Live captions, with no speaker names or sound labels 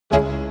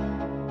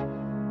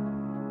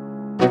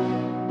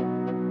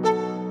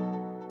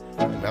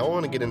Now I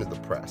want to get into the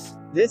press.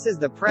 This is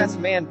the Press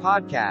Man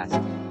Podcast.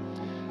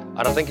 And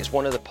I think it's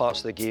one of the parts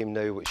of the game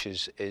now which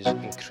is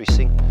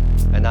increasing,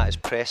 and that is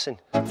pressing.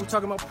 We're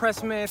talking about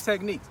press man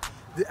techniques.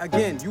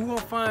 Again, you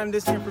won't find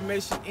this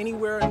information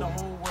anywhere in the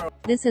whole world.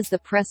 This is the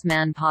Press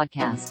Man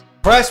Podcast.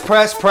 Press,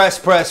 press, press,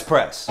 press,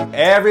 press.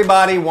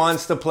 Everybody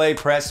wants to play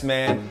press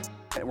man.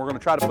 And we're going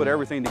to try to put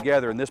everything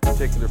together in this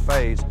particular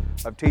phase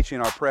of teaching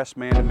our press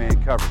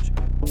man-to-man coverage.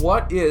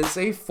 What is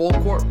a full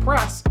court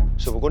press?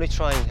 So we're going to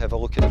try and have a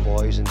look at the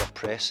boys and their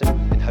pressing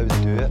and how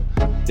they do it.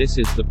 This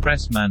is the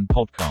Press Man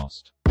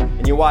Podcast.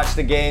 And you watch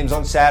the games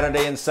on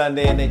Saturday and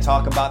Sunday and they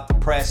talk about the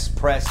press,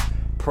 press,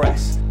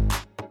 press.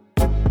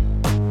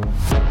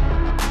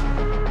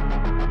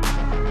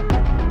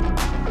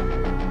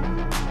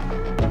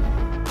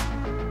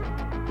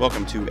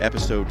 Welcome to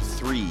episode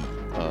 3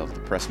 of the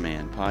Press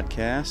Man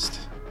Podcast.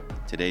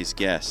 Today's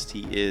guest,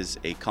 he is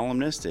a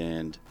columnist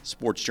and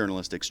sports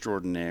journalist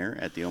extraordinaire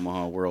at the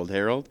Omaha World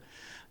Herald.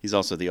 He's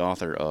also the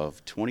author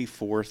of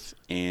 24th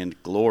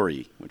and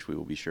Glory, which we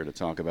will be sure to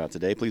talk about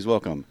today. Please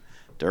welcome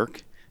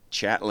Dirk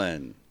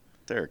Chatelain.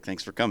 Dirk,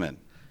 thanks for coming.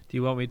 Do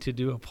you want me to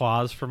do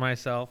applause for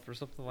myself or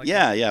something like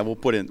that? Yeah, we'll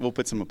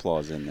put some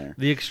applause in there.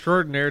 The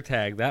extraordinaire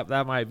tag,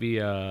 that might be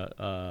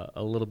a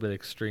little bit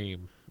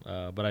extreme,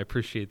 but I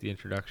appreciate the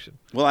introduction.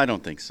 Well, I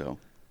don't think so.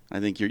 I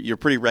think you're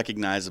pretty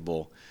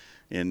recognizable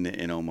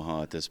in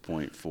Omaha at this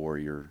point for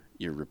your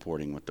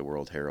reporting with the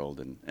World Herald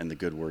and the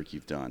good work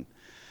you've done.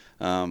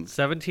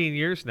 17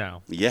 years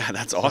now. Yeah,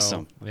 that's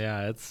awesome. So,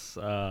 yeah, it's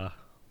I'm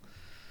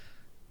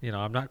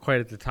not quite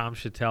at the Tom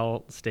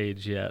Chatelain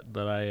stage yet,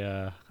 but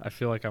I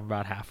feel like I'm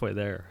about halfway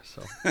there.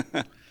 So,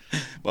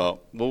 well,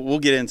 we'll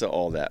get into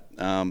all that.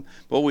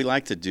 What we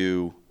like to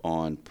do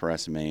on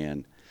Press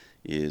Man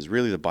is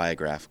really the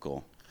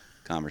biographical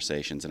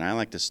conversations, and I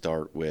like to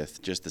start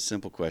with just the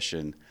simple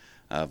question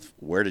of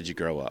where did you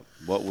grow up?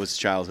 What was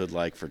childhood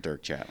like for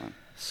Dirk Chatelain?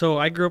 So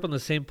I grew up in the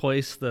same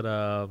place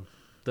that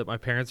my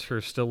parents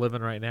are still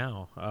living right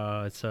now.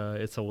 It's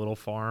a little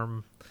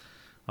farm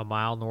a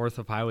mile north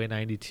of Highway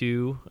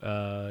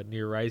 92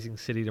 near Rising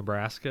City,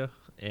 Nebraska,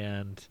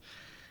 and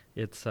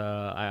it's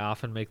I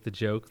often make the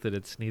joke that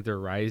it's neither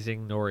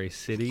rising nor a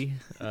city,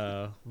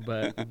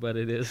 but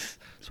it is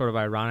sort of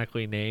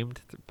ironically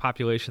named.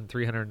 Population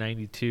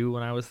 392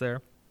 when I was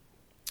there.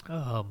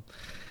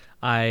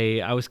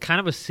 I was kind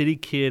of a city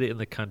kid in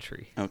the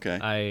country.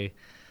 Okay.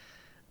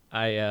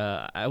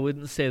 I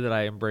wouldn't say that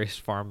I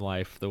embraced farm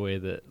life the way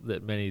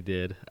that many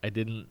did. I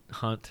didn't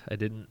hunt. I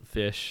didn't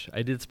fish.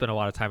 I did spend a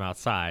lot of time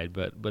outside,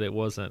 but it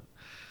wasn't.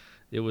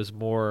 It was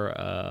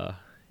more,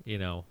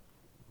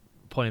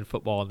 playing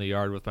football in the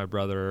yard with my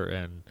brother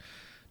and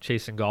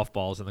chasing golf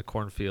balls in the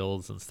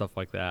cornfields and stuff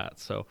like that.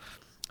 So,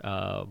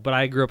 but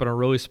I grew up in a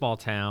really small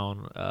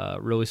town,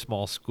 really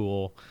small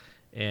school.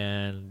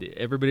 And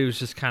everybody was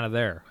just kind of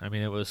there. I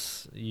mean, it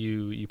was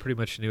you pretty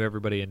much knew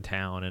everybody in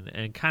town,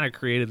 and kind of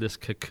created this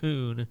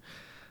cocoon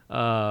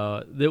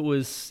that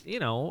was,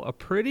 a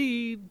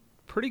pretty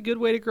good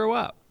way to grow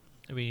up.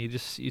 I mean,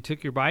 you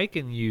took your bike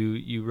and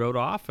you rode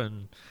off,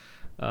 and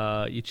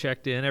you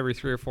checked in every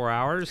 3 or 4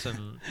 hours,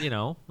 and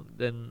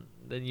then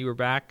you were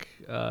back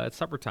at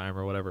supper time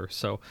or whatever.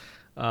 So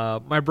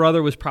my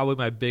brother was probably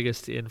my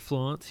biggest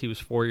influence. He was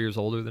 4 years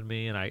older than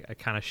me, and I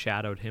kind of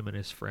shadowed him and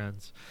his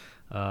friends.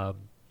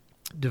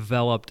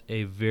 Developed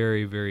a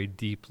very, very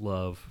deep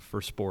love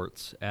for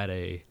sports at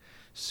a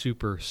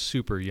super,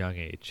 super young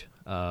age.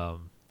 I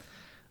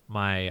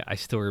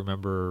still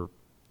remember,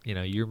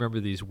 you remember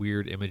these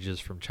weird images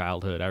from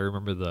childhood. I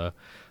remember the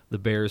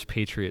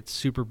Bears-Patriots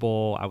Super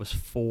Bowl. I was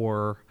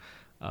 4.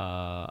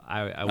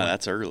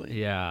 That's early.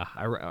 Yeah.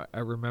 I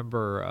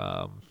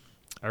remember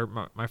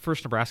my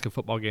first Nebraska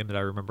football game that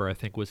I remember, I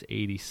think, was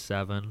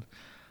 87.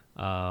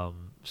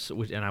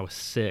 And I was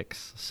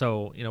 6,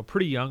 so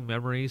pretty young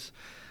memories.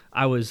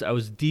 I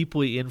was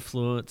deeply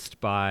influenced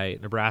by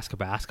Nebraska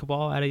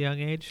basketball at a young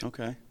age.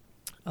 Okay.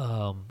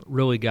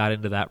 Really got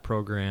into that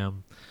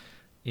program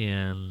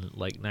in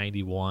like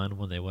 91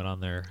 when they went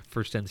on their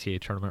first NCAA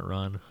tournament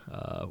run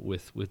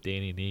with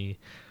Danny Nee.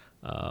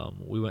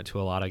 We went to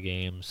a lot of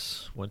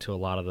games, went to a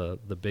lot of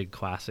the big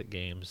classic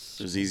games.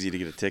 It was easy to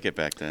get a ticket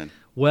back then.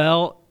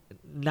 Well,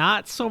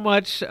 not so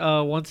much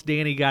once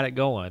Danny got it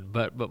going,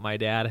 but my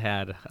dad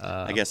had.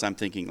 I guess I'm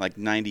thinking like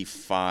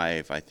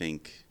 95, I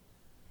think,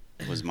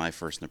 was my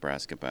first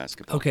Nebraska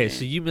basketball Okay, game.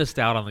 So you missed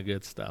out on the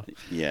good stuff.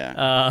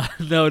 Yeah.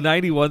 No,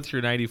 91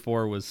 through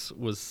 94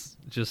 was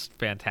just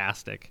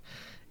fantastic,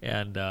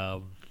 and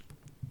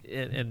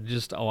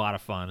just a lot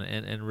of fun,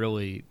 and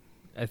really,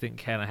 I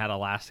think kind of had a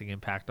lasting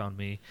impact on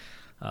me.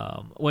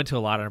 Went to a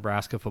lot of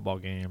Nebraska football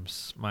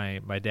games.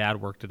 My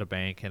dad worked at a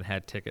bank and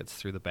had tickets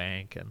through the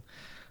bank, and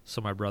so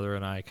my brother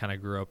and I kind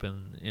of grew up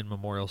in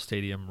Memorial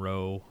Stadium,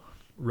 row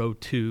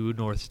 2,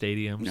 North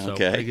Stadium, so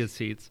pretty good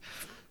seats.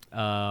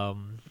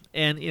 And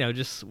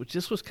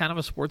just was kind of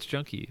a sports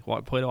junkie.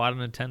 Played a lot of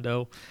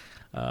Nintendo.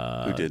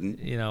 Who didn't?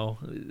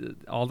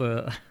 All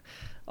the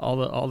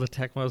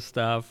Tecmo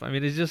stuff. I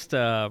mean, it's just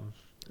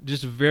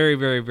very,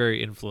 very,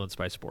 very influenced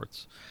by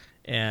sports,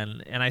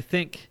 and I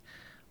think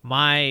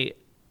I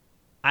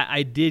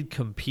did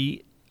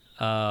compete,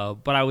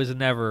 but I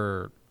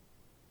never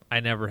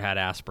had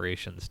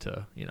aspirations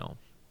to,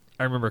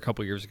 I remember a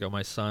couple years ago,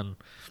 my son,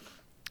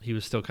 he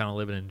was still kind of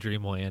living in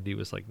dreamland. He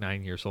was like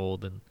 9 years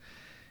old, and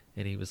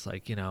he was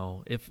like,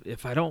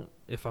 if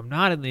I'm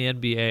not in the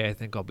NBA, I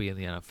think I'll be in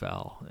the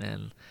NFL.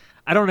 And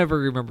I don't ever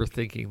remember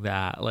thinking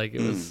that. Like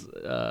it was,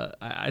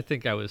 I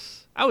think I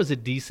was a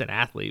decent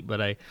athlete,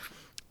 but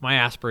my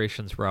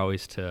aspirations were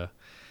always to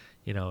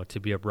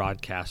be a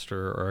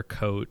broadcaster or a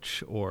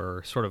coach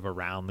or sort of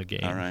around the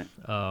game. All right.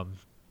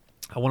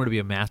 I wanted to be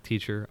a math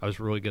teacher. I was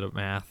really good at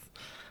math,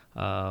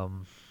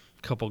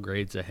 couple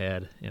grades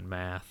ahead in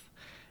math,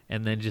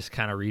 and then just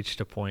kind of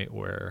reached a point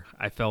where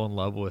I fell in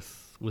love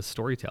with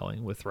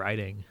storytelling, with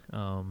writing.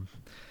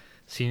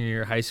 Senior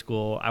year of high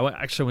school, I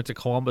actually went to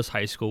Columbus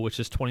High School, which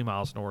is 20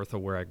 miles north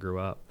of where I grew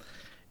up,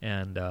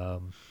 and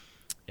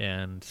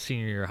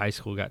senior year of high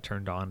school got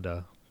turned on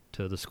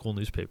to the school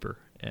newspaper.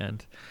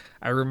 And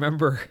I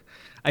remember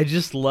I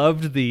just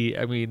loved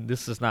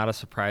this is not a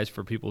surprise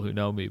for people who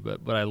know me,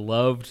 but I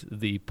loved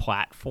the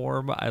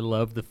platform. I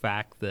loved the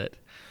fact that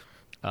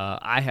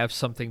I have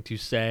something to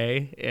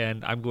say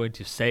and I'm going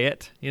to say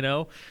it,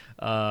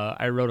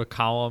 I wrote a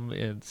column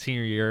in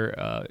senior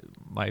year,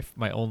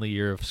 my only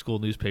year of school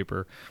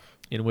newspaper,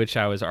 in which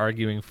I was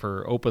arguing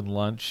for open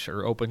lunch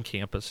or open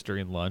campus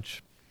during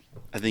lunch.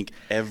 I think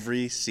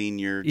every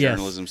senior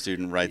journalism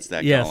student writes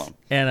that yes. column.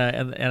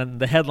 And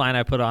the headline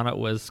I put on it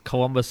was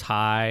Columbus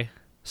High,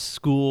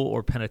 School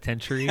or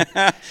Penitentiary.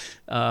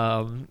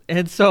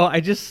 And so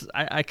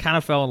I kind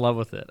of fell in love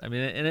with it. I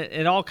mean, and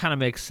it all kind of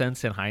makes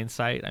sense in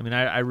hindsight. I mean,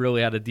 I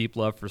really had a deep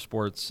love for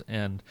sports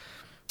and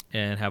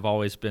have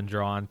always been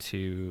drawn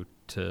to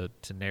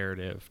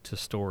narrative, to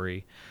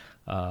story.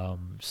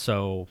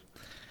 So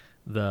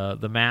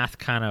the math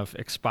kind of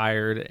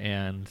expired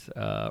and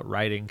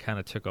writing kind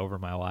of took over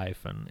my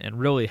life and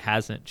really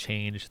hasn't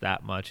changed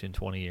that much in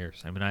 20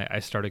 years. I mean, I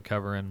started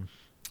covering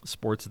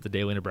sports at the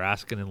Daily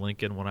Nebraskan in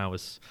Lincoln when I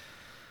was,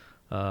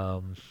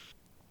 a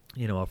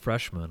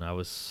freshman. It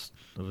was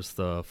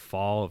the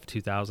fall of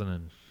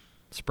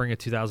spring of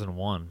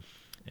 2001.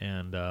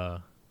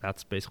 And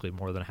that's basically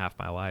more than half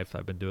my life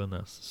I've been doing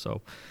this.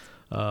 So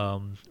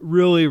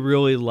really,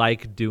 really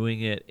like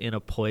doing it in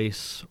a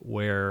place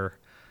where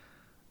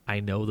I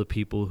know the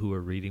people who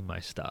are reading my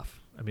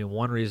stuff. I mean,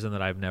 one reason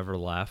that I've never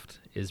left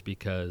is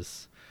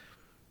because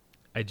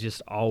I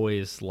just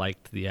always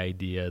liked the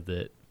idea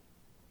that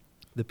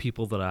the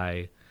people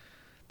the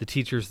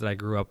teachers that I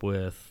grew up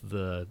with,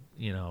 the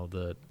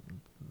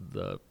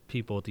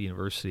people at the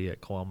university,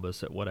 at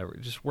Columbus, at whatever,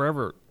 just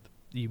wherever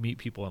you meet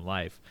people in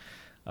life,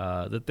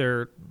 that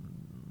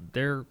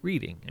they're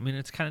reading. I mean,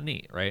 it's kind of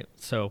neat, right?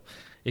 So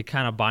it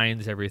kind of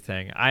binds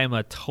everything. I am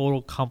a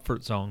total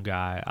comfort zone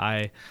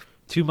guy.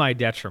 To my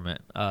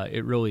detriment,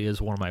 it really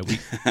is one of my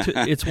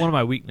it's one of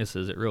my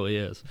weaknesses. It really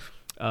is.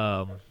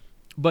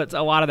 But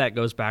a lot of that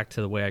goes back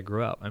to the way I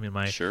grew up. I mean,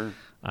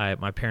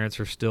 my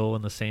parents are still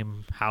in the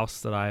same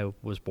house that I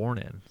was born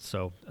in.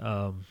 So,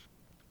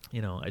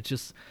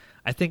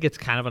 I think it's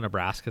kind of a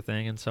Nebraska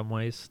thing in some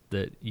ways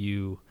that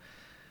you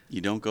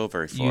don't go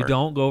very far. You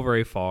don't go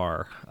very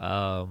far.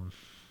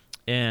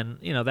 And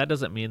that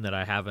doesn't mean that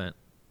I haven't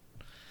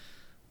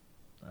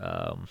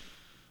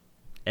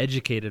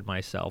educated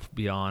myself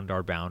beyond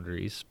our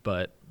boundaries,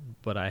 but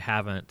I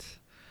haven't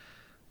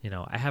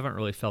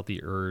really felt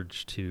the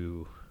urge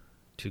to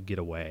get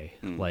away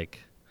like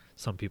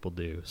some people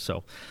do.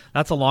 So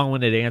that's a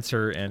long-winded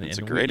answer, and it's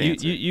a great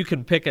answer. You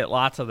can pick at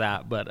lots of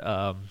that, but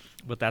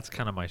that's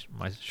kind of my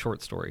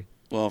short story.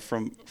 Well,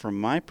 from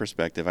my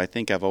perspective, I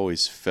think I've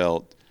always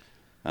felt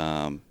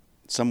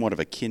somewhat of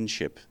a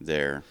kinship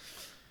there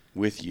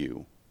with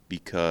you,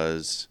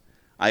 because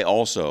I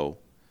also,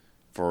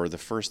 for the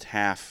first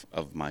half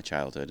of my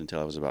childhood until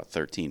I was about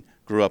 13,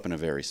 grew up in a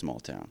very small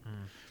town.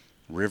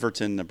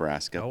 Riverton,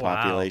 Nebraska,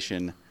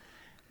 population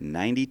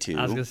 92.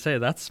 I was going to say,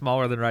 that's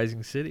smaller than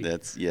Rising City.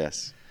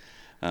 Yes.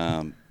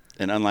 And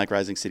unlike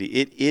Rising City,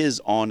 it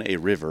is on a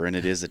river and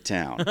it is a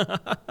town.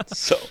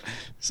 So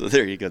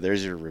there you go.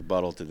 There's your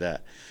rebuttal to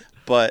that.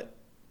 But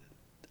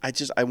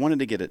I wanted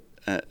to get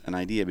an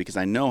idea, because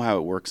I know how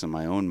it works in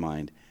my own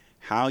mind,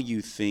 how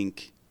you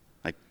think,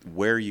 like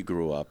where you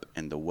grew up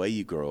and the way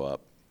you grow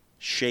up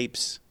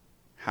shapes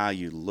how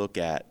you look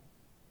at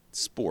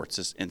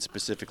sports, and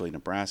specifically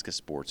Nebraska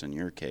sports in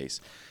your case.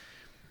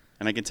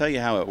 And I can tell you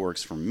how it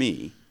works for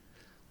me.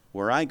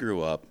 Where I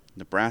grew up,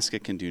 Nebraska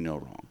can do no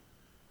wrong.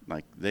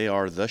 Like, they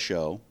are the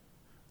show.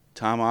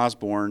 Tom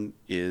Osborne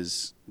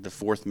is the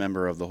fourth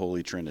member of the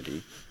Holy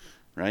Trinity,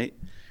 right?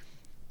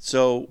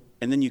 So,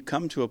 and then you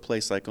come to a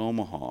place like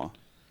Omaha.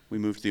 We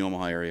moved to the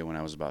Omaha area when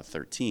I was about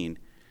 13,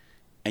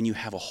 and you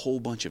have a whole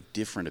bunch of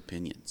different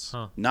opinions.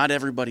 Not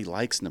everybody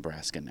likes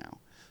Nebraska now.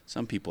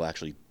 Some people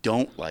actually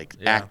don't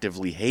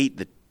actively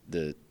hate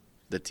the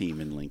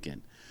team in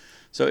Lincoln.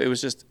 So it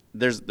was just,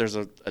 there's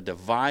a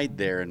divide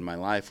there in my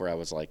life where I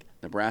was like,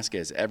 Nebraska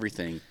is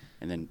everything,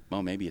 and then,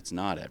 well, maybe it's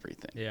not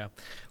everything. Yeah.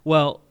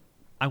 Well,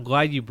 I'm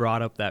glad you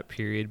brought up that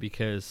period,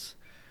 because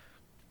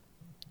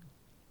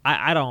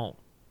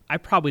I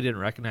probably didn't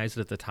recognize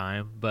it at the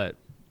time, but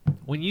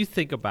when you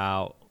think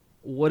about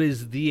what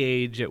is the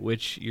age at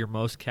which you're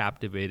most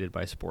captivated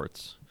by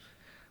sports,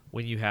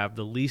 when you have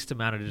the least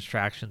amount of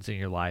distractions in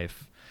your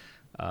life,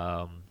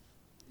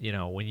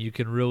 when you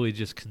can really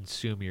just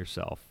consume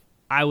yourself,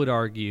 I would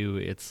argue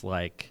it's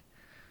like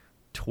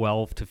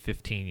 12 to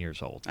 15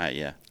 years old.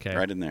 Yeah, okay?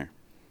 Right in there.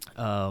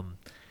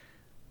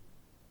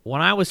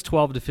 When I was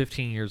 12 to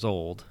 15 years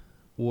old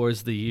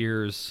was the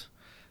years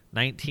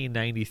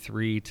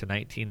 1993 to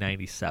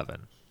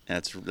 1997.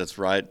 That's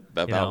right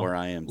about where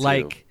I am too.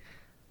 Like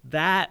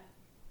that,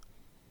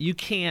 you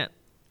can't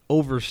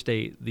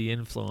overstate the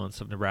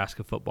influence of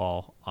Nebraska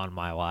football on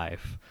my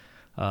life,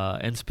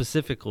 and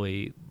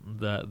specifically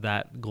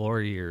that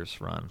glory years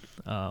run,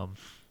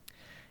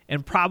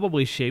 and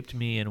probably shaped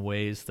me in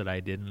ways that I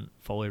didn't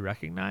fully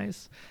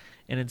recognize.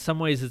 And in some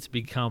ways, it's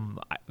become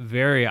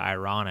very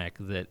ironic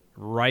that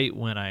right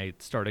when I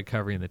started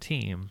covering the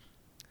team,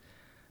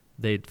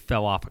 they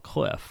fell off a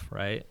cliff,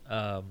 right?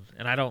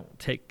 And I don't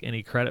take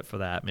any credit for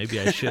that. Maybe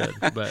I should,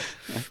 but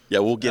yeah,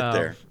 we'll get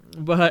there.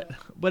 But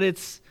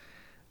it's,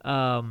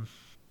 I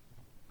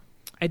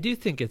do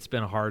think it's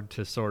been hard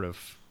to sort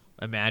of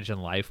imagine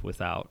life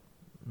without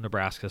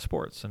Nebraska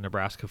sports and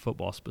Nebraska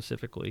football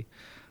specifically.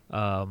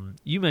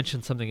 You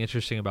mentioned something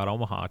interesting about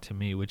Omaha to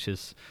me, which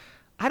is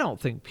I don't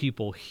think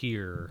people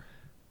here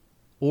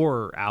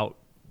or out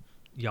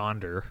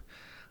yonder.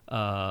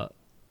 I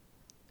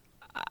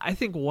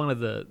think one of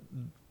the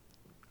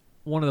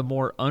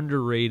more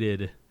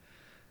underrated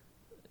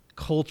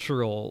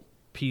cultural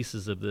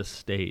pieces of this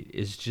state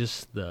is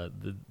just the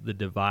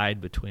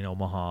divide between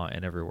Omaha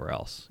and everywhere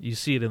else. You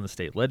see it in the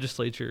state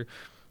legislature.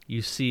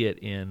 You see it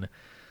in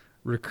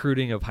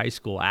recruiting of high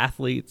school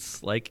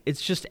athletes. Like,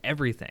 it's just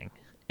everything.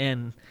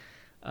 And,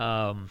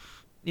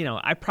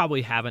 I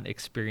probably haven't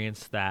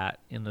experienced that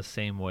in the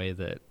same way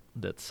that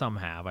some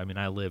have. I mean,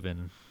 I live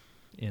in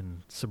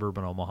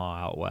suburban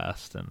Omaha out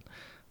west, and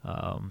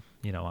I'm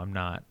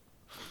not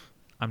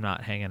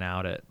hanging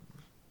out at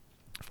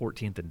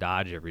 14th and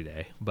Dodge every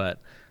day,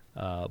 but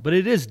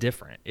it is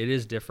different. It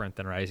is different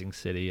than Rising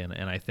City, and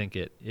I think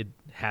it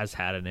has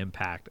had an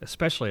impact,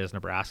 especially as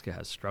Nebraska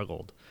has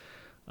struggled.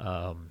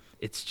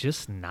 It's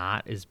just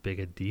not as big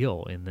a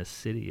deal in this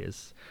city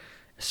as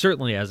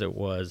certainly as it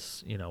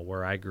was,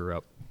 where I grew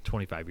up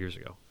 25 years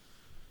ago.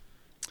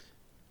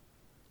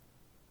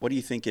 What do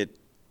you think it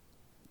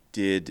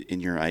did in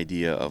your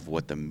idea of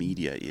what the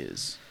media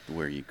is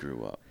where you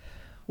grew up?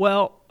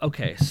 Well,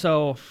 okay,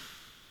 so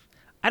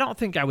I don't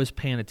think I was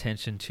paying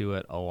attention to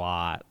it a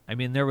lot. I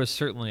mean, there was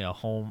certainly a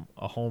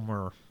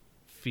homer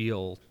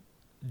feel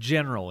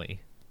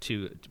generally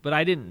to it, but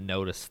I didn't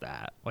notice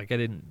that. Like, I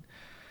didn't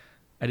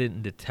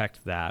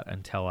detect that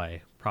until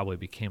I probably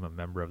became a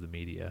member of the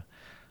media.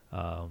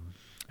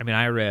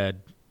 I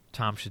read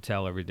Tom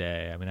Chatelain every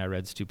day. I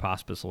read Stu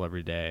Pospisil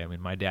every day.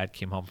 My dad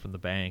came home from the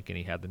bank and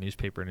he had the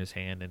newspaper in his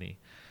hand and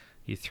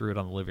he threw it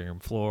on the living room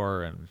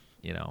floor, and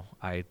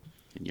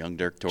and young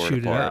Dirk tore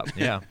it apart.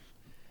 Yeah.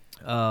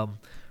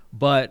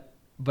 But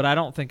I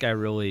don't think I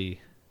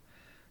really,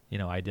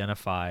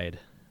 identified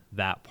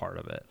that part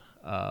of it.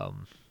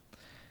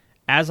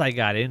 As I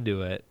got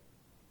into it,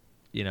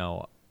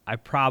 I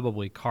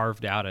probably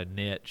carved out a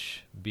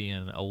niche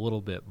being a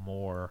little bit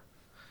more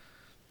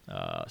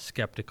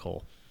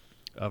skeptical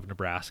of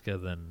Nebraska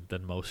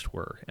than most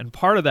were. And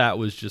part of that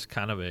was just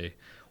kind of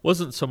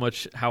wasn't so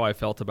much how I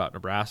felt about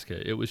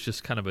Nebraska. It was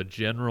just kind of a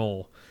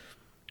general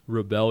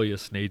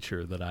rebellious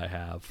nature that I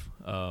have.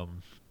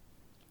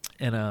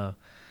 And I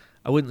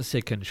wouldn't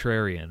say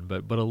contrarian,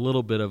 but a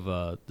little bit of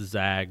a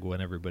zag when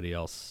everybody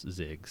else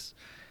zigs.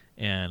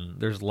 And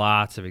there's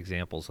lots of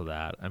examples of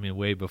that.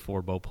 Way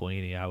before Bo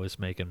Pelini, I was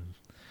making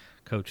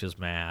coaches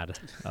mad.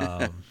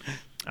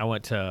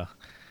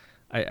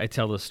 I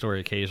tell this story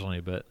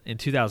occasionally, but in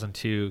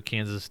 2002,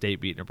 Kansas State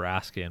beat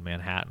Nebraska in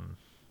Manhattan,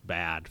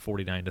 bad,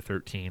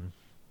 49-13.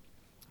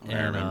 I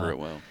remember it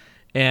well.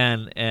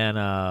 And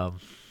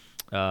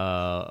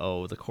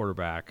the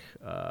quarterback,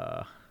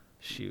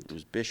 shoot, it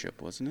was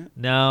Bishop, wasn't it?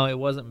 No, it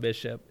wasn't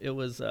Bishop. It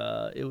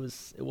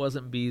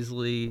wasn't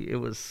Beasley.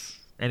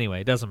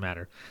 Anyway, it doesn't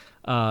matter.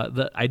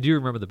 I do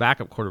remember the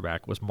backup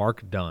quarterback was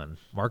Mark Dunn.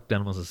 Mark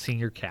Dunn was a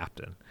senior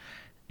captain,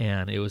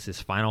 and it was his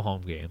final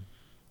home game.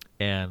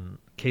 And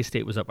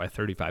K-State was up by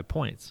 35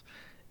 points.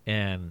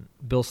 And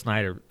Bill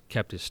Snyder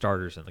kept his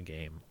starters in the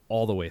game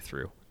all the way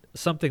through,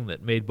 something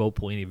that made Bo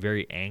Pelini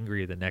very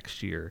angry the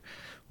next year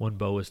when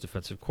Bo was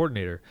defensive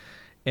coordinator.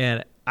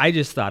 And I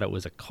just thought it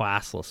was a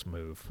classless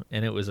move.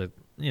 And it was it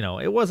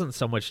wasn't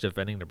so much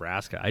defending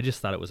Nebraska. I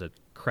just thought it was a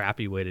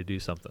crappy way to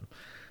do something.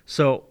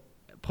 So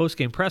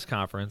post-game press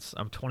conference,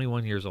 I'm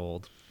 21 years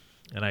old,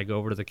 and I go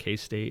over to the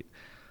K-State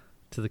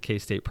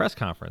press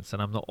conference,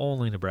 and I'm the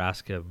only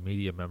Nebraska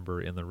media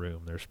member in the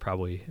room. There's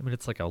probably,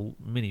 it's like a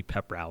mini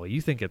pep rally. You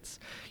think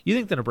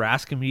the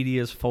Nebraska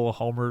media is full of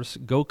homers?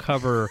 Go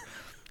cover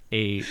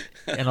an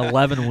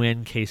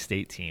 11-win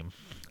K-State team.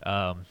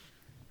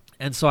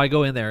 And so I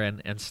go in there,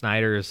 and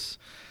Snyder's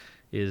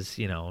is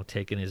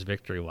taking his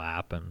victory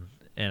lap, and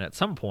at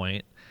some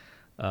point,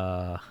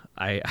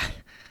 I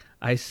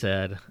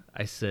said,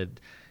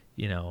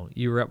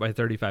 you were up by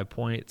 35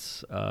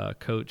 points,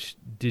 coach.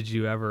 Did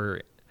you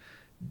ever,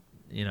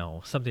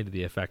 something to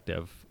the effect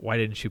of, why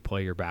didn't you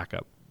play your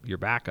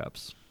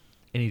backups?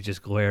 And he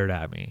just glared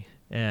at me.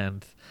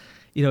 And,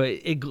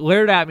 it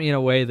glared at me in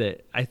a way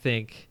that I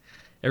think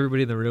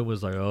everybody in the room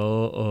was like,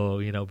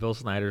 Bill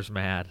Snyder's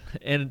mad.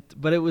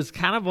 But it was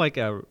kind of like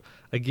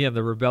again,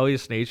 the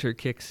rebellious nature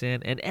kicks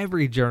in, and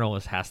every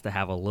journalist has to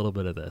have a little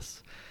bit of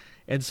this.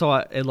 And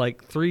so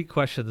like 3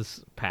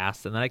 questions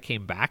passed, and then I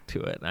came back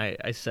to it. And I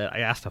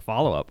asked a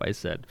follow-up. I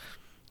said,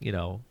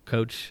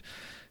 Coach,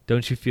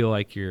 don't you feel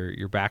like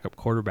your backup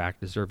quarterback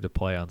deserved to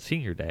play on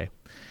senior day?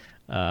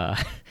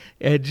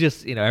 And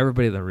just,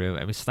 everybody in the room,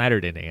 I mean, Snyder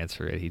didn't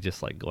answer it. He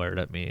just like glared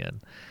at me, and,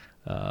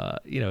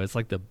 it's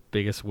like the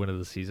biggest win of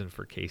the season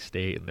for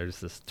K-State. And there's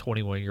this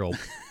 21-year-old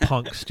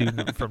punk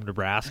student from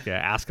Nebraska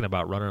asking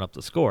about running up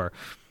the score.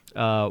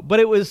 But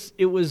it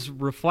was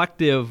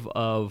reflective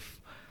of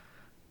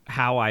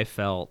how I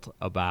felt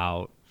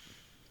about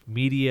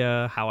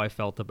media, how I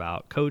felt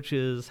about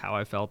coaches, how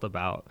I felt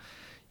about,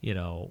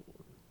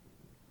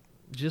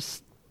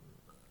 just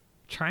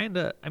trying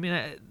to,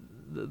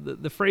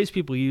 the phrase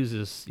people use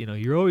is,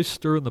 you're always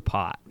stirring the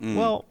pot.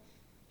 Well,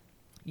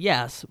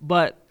 yes,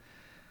 but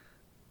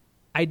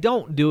I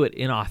don't do it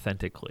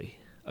inauthentically,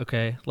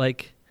 okay?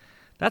 Like,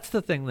 that's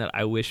the thing that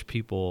I wish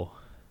people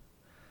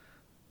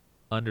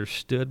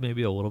understood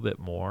maybe a little bit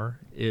more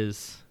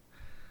is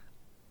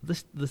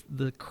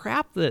the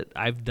crap that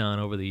I've done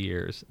over the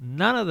years.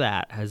 None of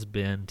that has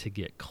been to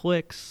get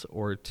clicks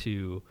or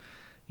to,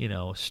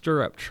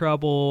 stir up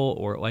trouble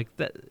or like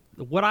that.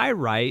 What I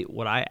write,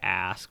 what I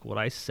ask, what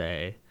I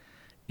say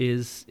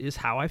is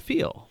how I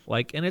feel.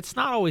 Like, and it's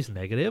not always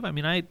negative. I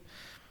mean,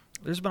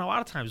 there's been a lot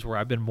of times where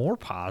I've been more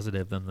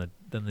positive than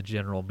the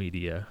general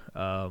media.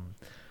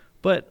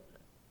 But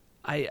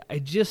I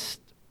just,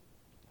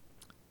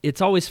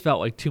 it's always felt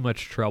like too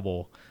much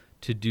trouble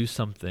to do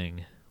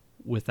something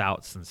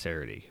without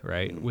sincerity,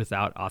 right?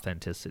 Without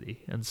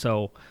authenticity. And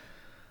so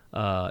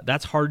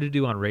that's hard to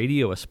do on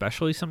radio,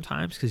 especially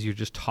sometimes because you're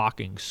just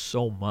talking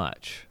so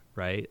much,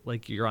 right?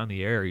 Like you're on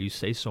the air, you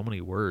say so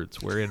many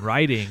words, where in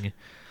writing,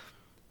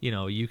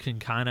 you can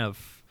kind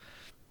of,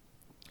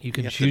 you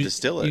can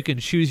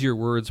choose your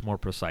words more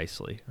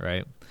precisely,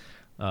 right?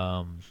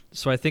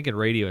 So I think in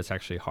radio it's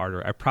actually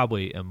harder. I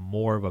probably am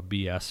more of a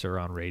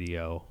BSer on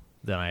radio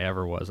than I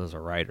ever was as a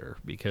writer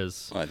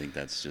because I think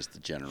that's just the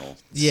general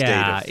state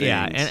of things.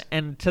 Yeah,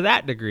 and to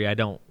that degree I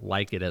don't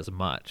like it as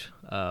much.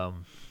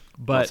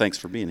 But well, thanks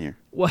for being here.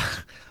 Well,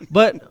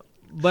 but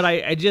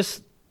I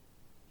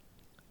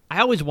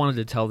always wanted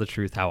to tell the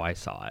truth how I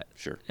saw it.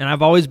 Sure. And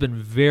I've always been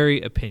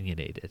very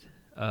opinionated,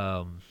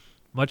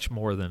 much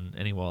more than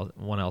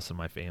anyone else in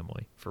my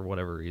family for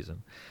whatever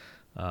reason.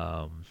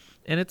 And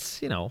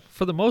it's,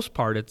 for the most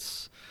part,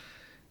 it's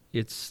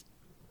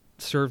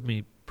served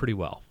me pretty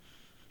well.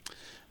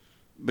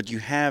 But you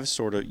have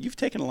you've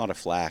taken a lot of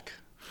flack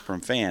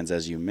from fans,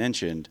 as you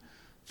mentioned,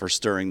 for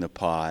stirring the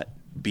pot,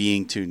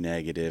 being too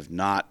negative,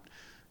 not,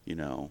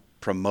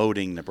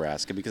 promoting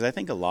Nebraska, because I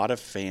think a lot of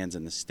fans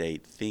in the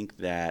state think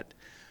that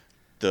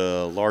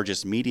the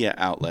largest media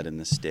outlet in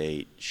the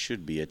state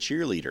should be a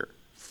cheerleader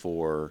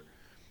for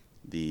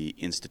the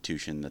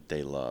institution that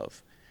they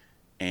love.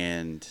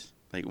 And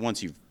like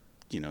once you've,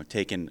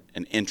 taken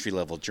an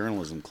entry-level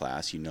journalism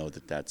class,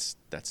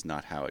 that's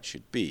not how it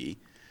should be.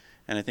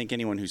 And I think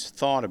anyone who's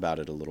thought about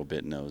it a little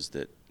bit knows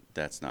that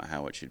that's not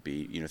how it should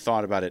be.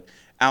 Thought about it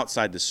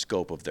outside the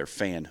scope of their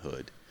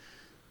fanhood.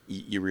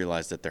 You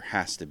realize that there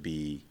has to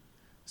be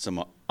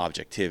some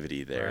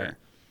objectivity there. Right.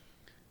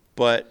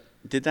 But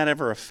did that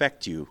ever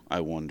affect you,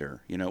 I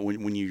wonder?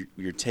 When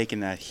you're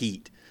taking that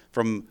heat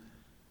from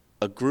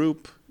a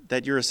group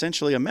that you're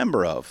essentially a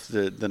member of,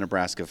 the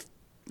Nebraska,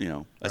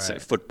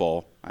 right.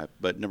 Football,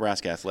 but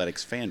Nebraska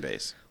athletics fan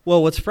base.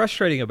 Well, what's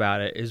frustrating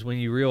about it is when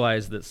you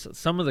realize that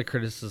some of the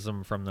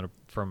criticism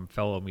from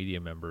fellow media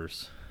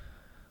members,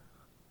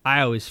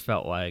 I always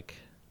felt like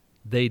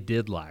they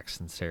did lack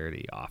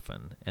sincerity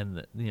often, and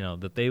that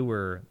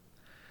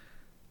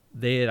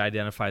they had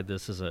identified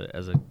this as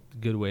a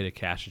good way to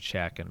cash a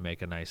check and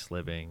make a nice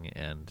living,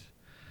 and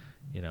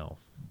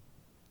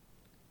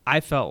I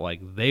felt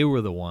like they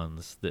were the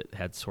ones that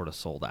had sort of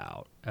sold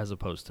out as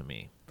opposed to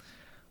me.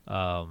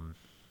 Now,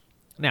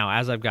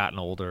 as I've gotten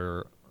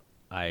older,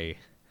 I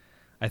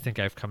think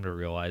I've come to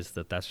realize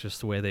that that's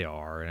just the way they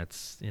are, and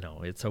it's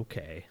it's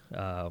okay.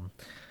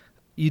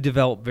 You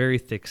develop very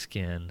thick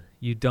skin.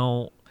 You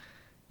don't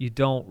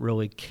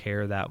really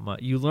care that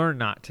much. You learn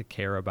not to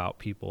care about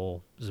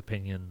people's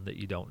opinion that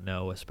you don't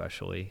know,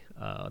 especially.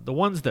 The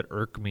ones that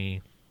irk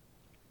me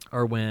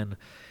are when,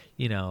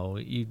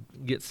 you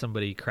get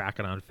somebody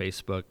cracking on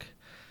Facebook,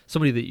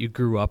 somebody that you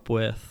grew up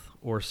with,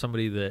 or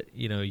somebody that,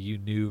 you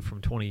knew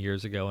from 20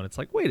 years ago, and it's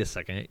like, wait a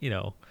second, You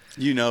know me.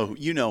 You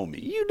know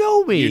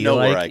me. You know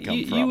like, where I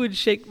come from. You would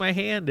shake my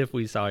hand if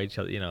we saw each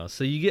other,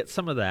 so you get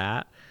some of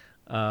that.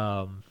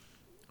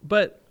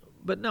 But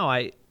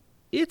no,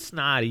 it's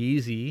not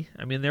easy.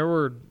 I mean, there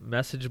were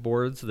message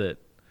boards that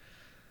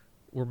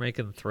were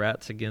making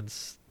threats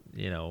against,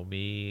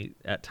 me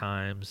at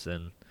times,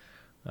 and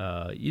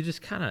you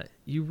just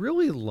you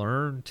really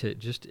learn to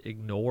just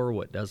ignore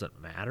what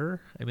doesn't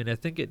matter. I mean, I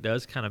think it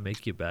does kind of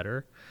make you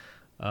better.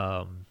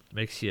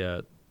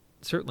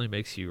 Certainly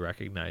makes you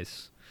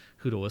recognize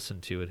who to listen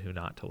to and who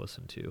not to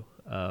listen to.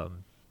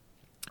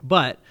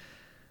 But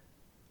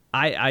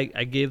I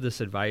gave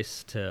this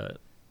advice to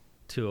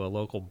a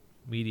local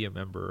media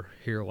member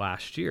here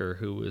last year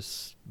who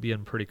was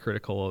being pretty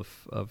critical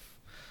of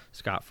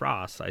Scott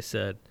Frost. I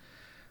said,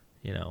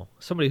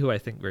 somebody who I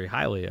think very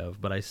highly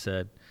of, but I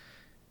said,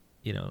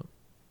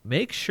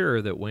 make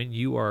sure that when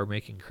you are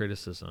making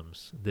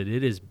criticisms that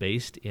it is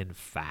based in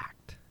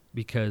fact,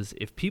 because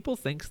if people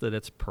think that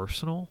it's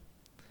personal,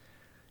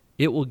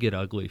 it will get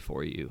ugly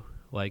for you.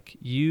 Like,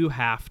 you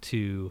have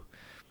to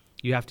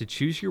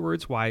choose your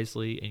words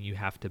wisely, and you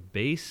have to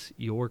base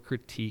your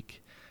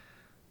critique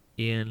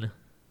in,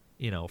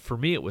 for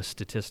me it was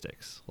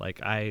statistics.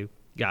 Like, I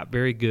got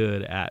very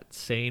good at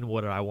saying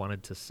what I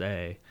wanted to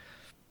say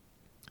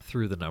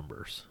through the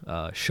numbers,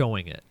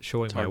 showing my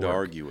work. It's hard to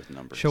argue with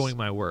numbers. Showing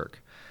my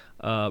work.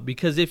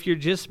 Because if you're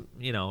just,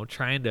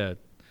 trying to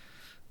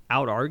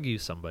out-argue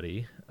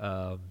somebody,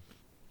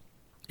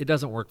 it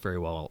doesn't work very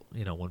well,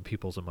 when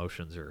people's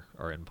emotions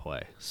are in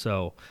play.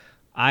 So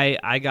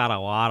I got a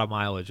lot of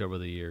mileage over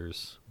the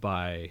years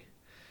by,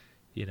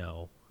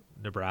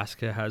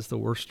 Nebraska has the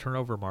worst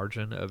turnover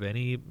margin of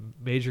any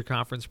major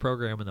conference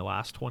program in the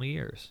last 20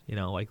 years.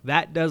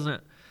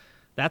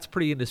 That's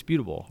pretty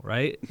indisputable,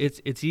 right?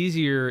 It's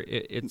easier.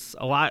 It's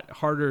a lot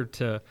harder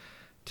to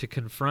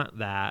confront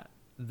that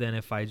than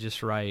if I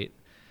just write,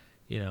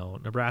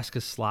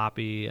 Nebraska's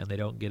sloppy and they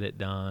don't get it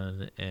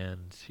done,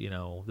 and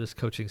this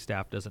coaching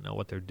staff doesn't know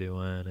what they're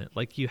doing.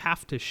 Like, you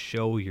have to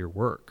show your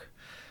work,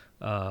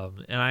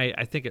 and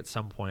I think at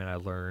some point I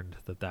learned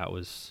that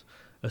was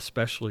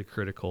especially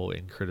critical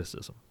in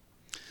criticism.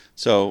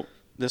 So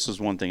this was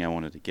one thing I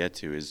wanted to get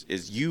to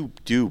is you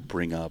do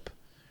bring up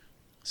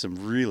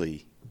some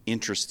really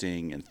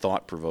interesting and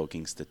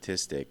thought-provoking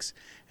statistics,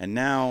 and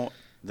now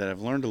that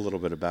I've learned a little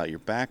bit about your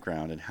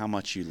background and how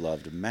much you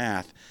loved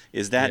math,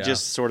 is that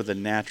just sort of the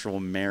natural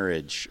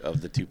marriage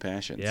of the two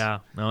passions? Yeah,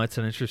 no, it's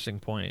an interesting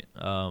point.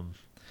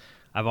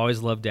 I've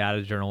always loved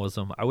data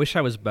journalism. I wish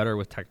I was better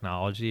with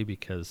technology,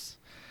 because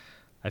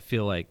I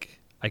feel like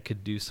I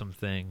could do some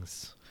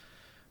things,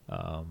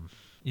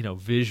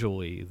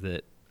 visually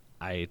that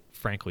I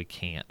frankly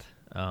can't.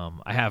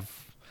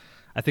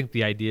 I think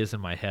the ideas in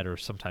my head are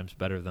sometimes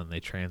better than they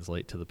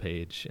translate to the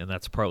page, and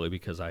that's partly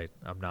because I'm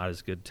not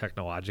as good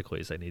technologically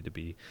as I need to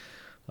be.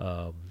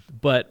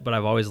 But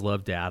I've always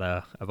loved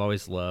data. I've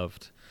always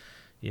loved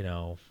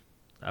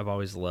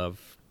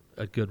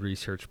a good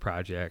research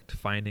project,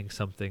 finding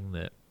something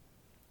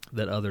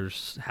that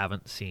others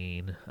haven't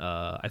seen.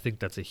 I think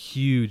that's a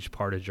huge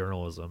part of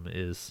journalism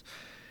is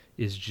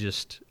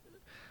just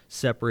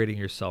separating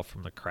yourself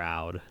from the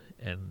crowd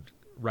and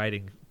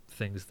writing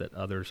things that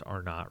others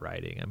are not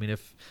writing. I mean,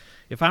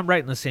 if I'm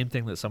writing the same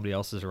thing that somebody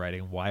else is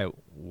writing,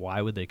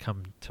 why would they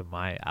come to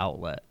my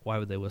outlet? Why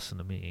would they listen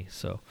to me?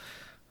 So,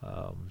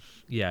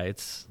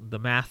 it's the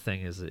math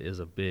thing is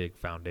a big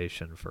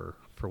foundation for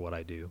what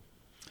I do.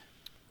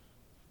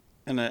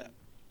 And I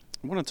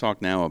want to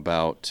talk now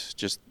about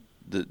just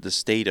the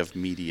state of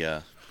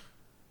media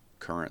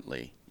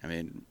currently. I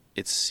mean,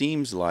 it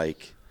seems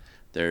like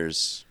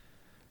there's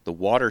the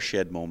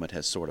watershed moment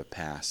has sort of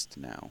passed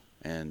now,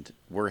 and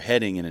we're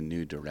heading in a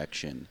new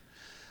direction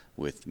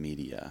with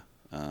media.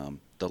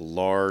 The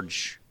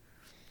large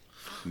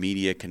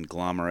media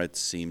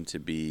conglomerates seem to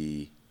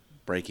be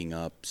breaking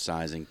up,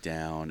 sizing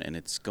down, and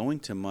it's going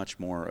to much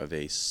more of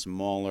a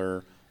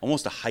smaller,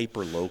 almost a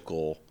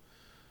hyper-local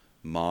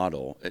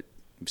model.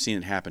 We've seen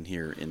it happen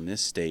here in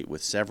this state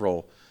with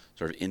several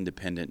sort of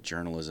independent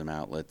journalism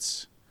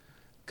outlets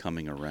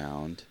coming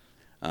around.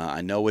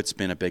 I know it's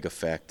been a big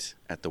effect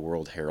at the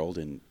World Herald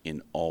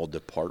in all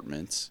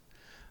departments.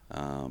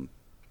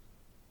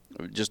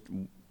 Just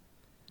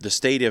the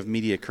state of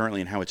media currently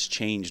and how it's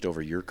changed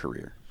over your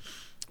career.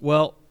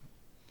 Well,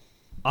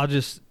 I'll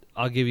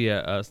give you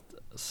a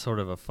sort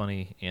of a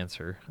funny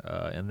answer,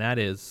 and that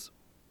is,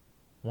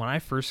 when I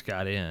first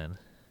got in,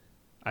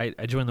 I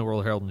joined the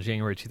World Herald in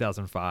January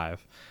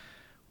 2005.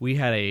 We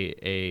had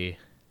a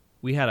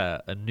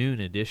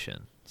noon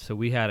edition, so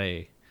we had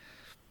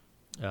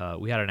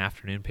an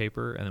afternoon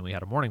paper, and then we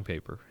had a morning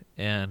paper,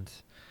 and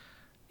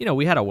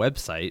we had a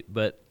website,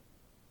 but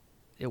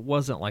it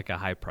wasn't like a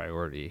high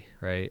priority,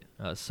 right?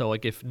 So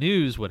like if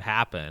news would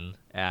happen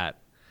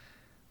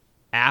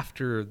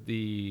after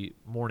the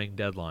morning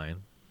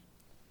deadline,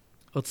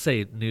 let's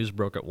say news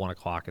broke at 1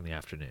 o'clock in the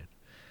afternoon,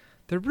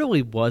 there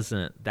really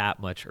wasn't that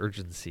much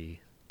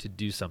urgency to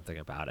do something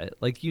about it.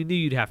 Like, you knew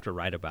you'd have to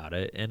write about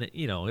it, and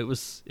it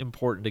was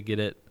important to get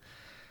it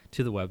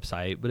to the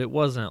website, but it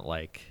wasn't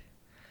like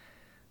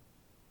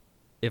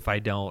if I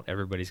don't,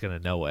 everybody's going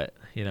to know it,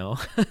 you know?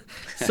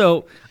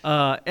 So,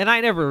 and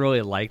I never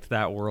really liked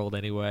that world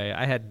anyway.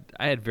 I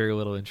had very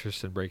little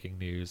interest in breaking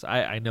news.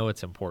 I know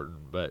it's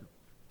important, but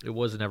it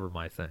was never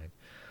my thing.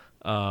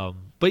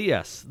 But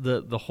yes,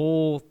 the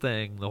whole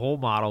thing, the whole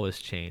model has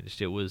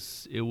changed. It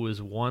was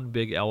one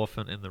big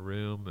elephant in the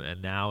room,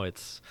 and now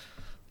it's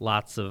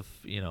lots of,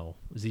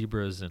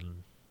 zebras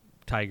and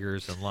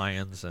tigers and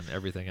lions and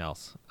everything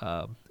else.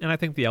 And I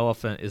think the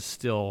elephant is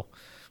still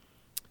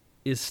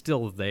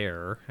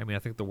there. I mean, I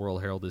think the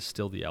World Herald is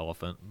still the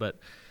elephant, but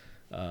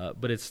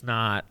it's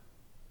not,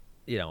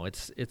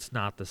 it's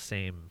not the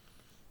same.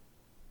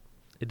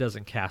 It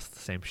doesn't cast the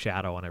same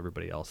shadow on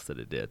everybody else that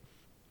it did.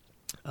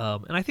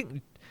 And I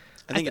think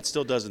it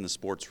still does in the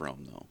sports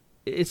realm, though.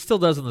 It still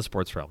does in the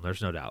sports realm.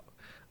 There's no doubt.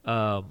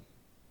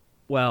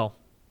 Well,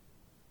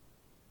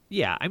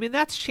 yeah. I mean,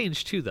 that's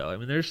changed too, though. I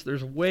mean,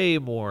 there's way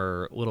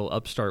more little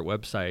upstart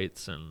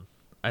websites, and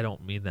I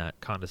don't mean that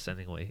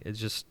condescendingly. It's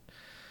just,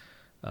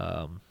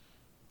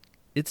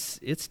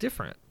 it's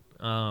different.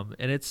 And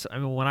it's. I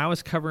mean, when I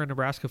was covering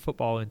Nebraska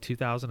football in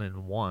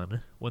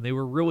 2001, when they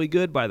were really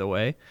good, by the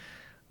way,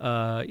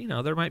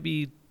 there might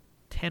be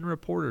 10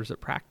 reporters at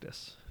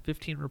practice.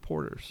 15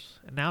 reporters,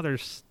 and now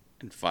there's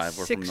and 5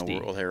 were 60. from the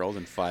World Herald,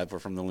 and 5 were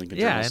from the Lincoln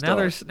Journal Star.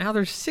 Yeah, and now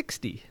there's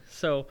 60.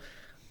 So,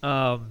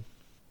 a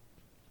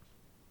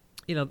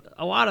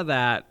lot of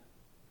that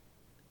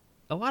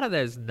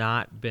has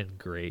not been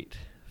great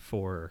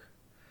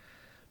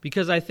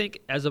because I think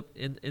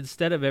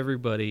instead of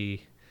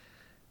everybody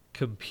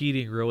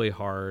competing really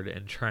hard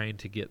and trying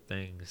to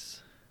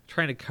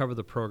cover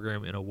the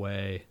program in a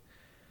way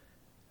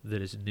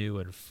that is new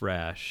and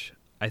fresh.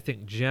 I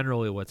think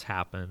generally what's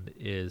happened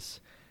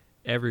is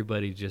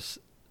everybody just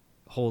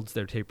holds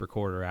their tape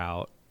recorder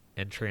out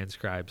and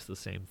transcribes the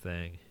same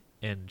thing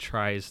and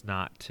tries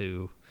not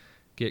to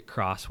get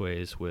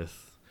crossways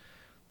with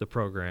the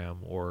program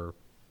or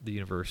the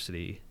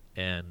university.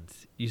 And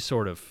you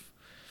sort of,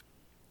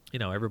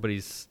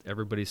 everybody's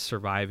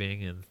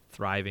surviving and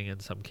thriving in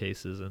some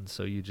cases. And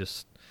so you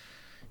just,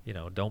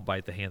 don't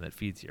bite the hand that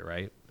feeds you,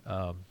 right?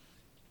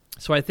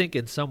 So I think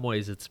in some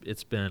ways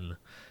it's been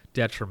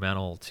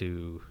detrimental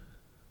to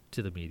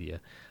the media.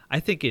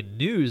 I think in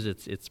news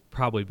it's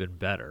probably been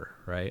better,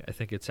 right? I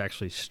think it's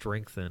actually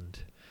strengthened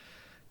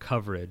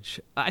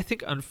coverage. I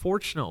think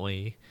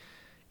unfortunately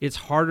it's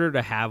harder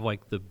to have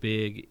like the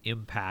big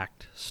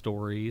impact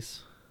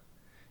stories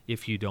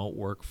if you don't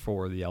work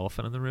for the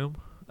elephant in the room.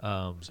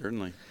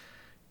 Certainly.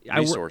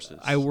 Resources.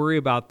 I worry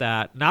about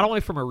that, not only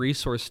from a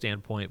resource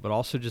standpoint, but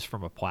also just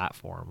from a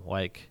platform.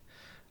 Like,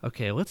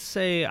 okay, let's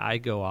say I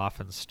go off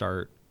and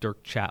start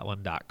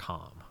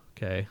DirkChatelain.com.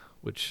 Okay,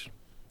 which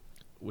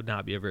would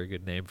not be a very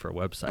good name for a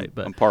website.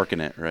 But I'm parking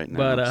it right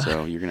now,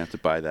 so you're going to have to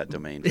buy that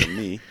domain from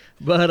me.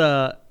 But,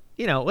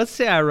 let's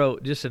say I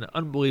wrote just an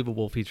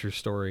unbelievable feature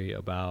story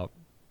about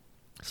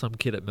some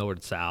kid at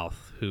Millard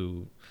South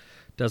who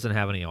doesn't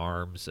have any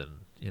arms and,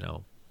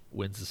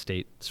 wins the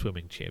state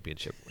swimming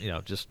championship,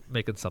 just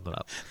making something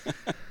up.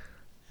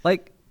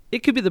 Like, it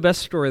could be the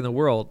best story in the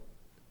world.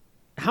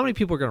 How many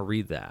people are going to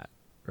read that,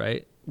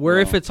 right? Where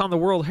if it's on the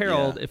World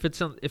Herald, if it's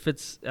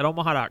at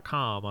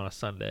Omaha.com on a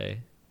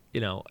Sunday,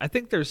 I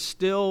think there's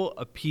still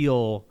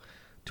appeal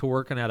to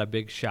working at a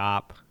big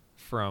shop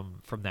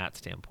from that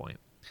standpoint.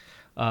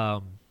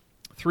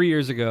 3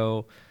 years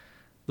ago,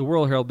 the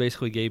World Herald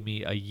basically gave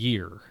me a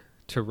year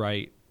to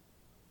write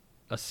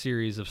a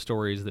series of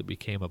stories that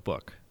became a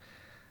book.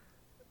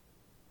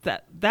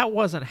 That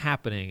wasn't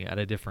happening at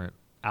a different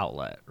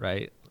outlet,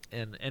 right?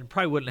 And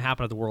probably wouldn't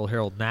happen at the World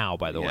Herald now,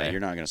 by the way. You're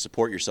not going to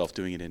support yourself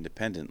doing it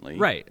independently.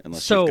 Right.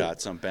 Unless you've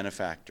got some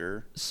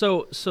benefactor.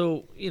 So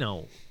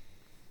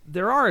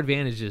there are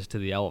advantages to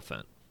the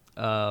elephant.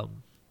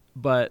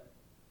 But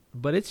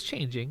it's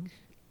changing,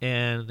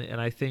 and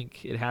I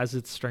think it has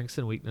its strengths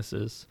and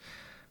weaknesses.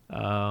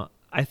 I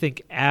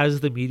think as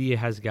the media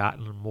has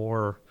gotten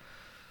more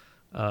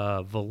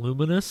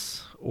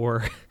voluminous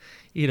or,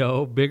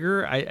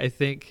 bigger, I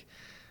think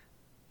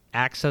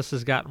access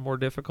has gotten more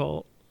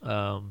difficult.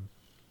 I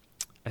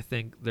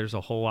think there's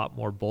a whole lot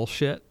more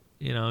bullshit,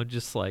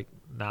 just like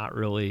not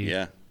really.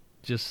 Yeah.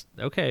 Just,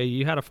 okay,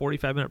 you had a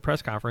 45-minute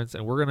press conference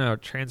and we're going to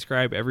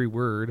transcribe every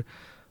word,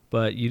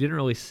 but you didn't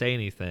really say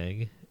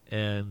anything.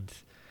 And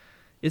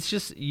it's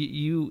just,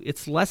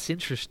 it's less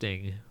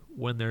interesting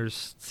when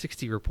there's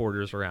 60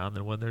 reporters around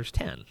than when there's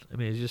 10. I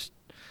mean,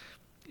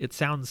 it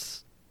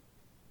sounds,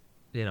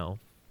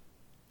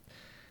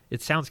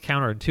 it sounds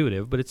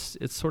counterintuitive, but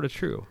it's sort of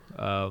true.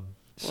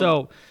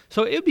 So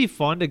it'd be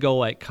fun to go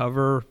like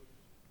cover.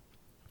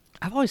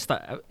 I've always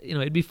thought,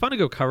 it'd be fun to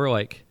go cover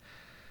like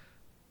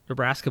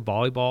Nebraska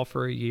volleyball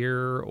for a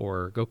year,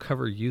 or go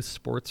cover youth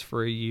sports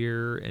for a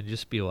year, and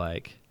just be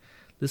like,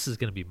 this is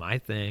going to be my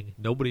thing.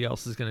 Nobody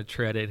else is going to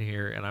tread in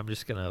here, and I'm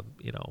just going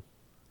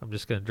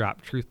to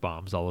drop truth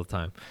bombs all the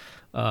time.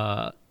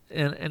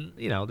 And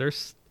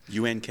there's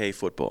UNK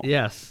football.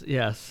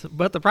 Yes.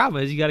 But the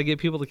problem is you got to get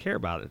people to care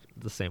about it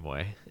the same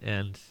way.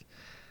 And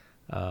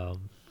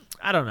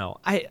I don't know.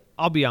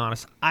 I'll be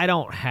honest. I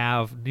don't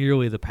have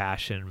nearly the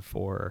passion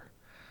for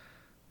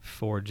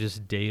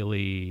just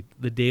the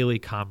daily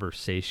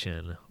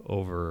conversation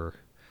over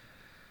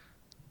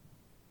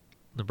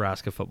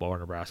Nebraska football or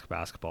Nebraska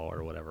basketball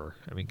or whatever.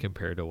 I mean,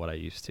 compared to what I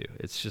used to,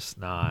 it's just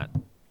not.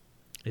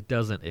 It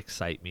doesn't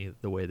excite me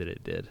the way that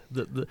it did.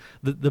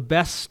 The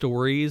best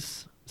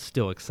stories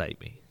still excite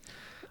me,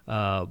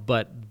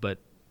 but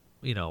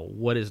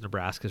what is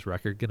Nebraska's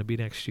record going to be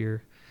next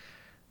year?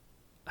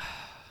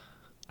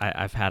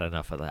 I've had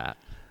enough of that.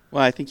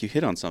 Well, I think you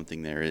hit on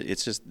something there.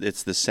 It's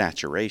the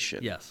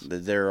saturation. Yes.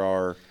 There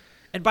are.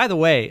 And by the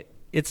way,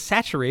 it's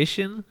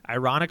saturation,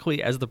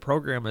 ironically, as the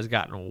program has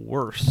gotten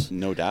worse.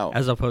 No doubt.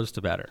 As opposed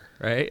to better,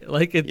 right?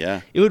 Like it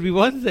would be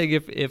one thing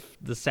if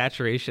the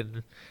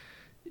saturation,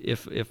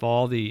 if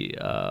all the,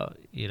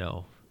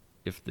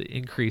 if the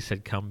increase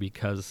had come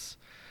because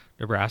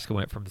Nebraska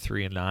went from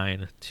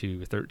 3-9 to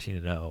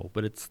 13-0,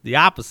 but it's the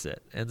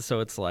opposite. And so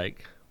it's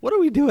like, what are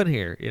we doing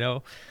here?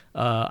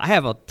 I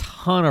have a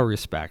ton of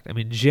respect. I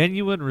mean,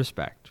 genuine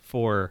respect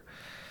for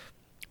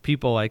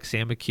people like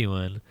Sam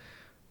McEwen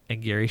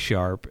and Gary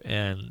Sharp,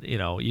 and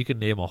you can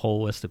name a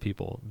whole list of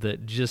people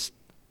that just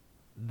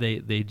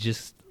they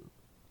just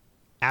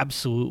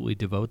absolutely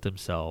devote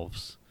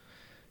themselves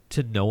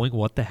to knowing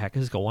what the heck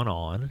is going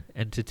on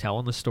and to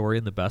telling the story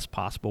in the best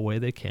possible way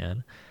they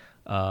can.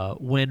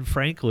 When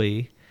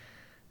frankly,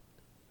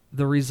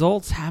 the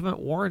results haven't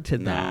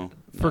warranted that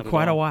for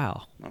quite a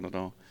while. Not at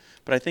all.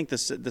 But I think the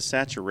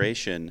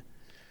saturation.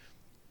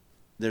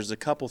 There's a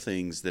couple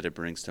things that it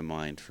brings to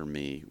mind for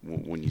me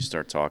when you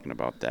start talking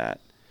about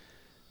that.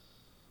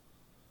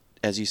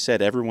 As you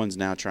said, everyone's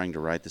now trying to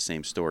write the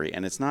same story,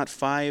 and it's not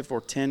 5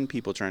 or 10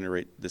 people trying to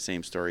write the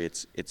same story.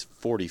 It's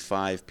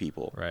 45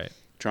 people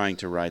trying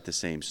to write the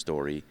same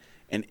story,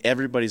 and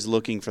everybody's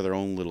looking for their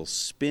own little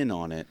spin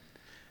on it.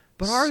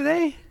 But are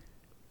they?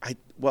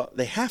 Well,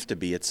 they have to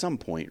be at some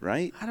point,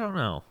 right? I don't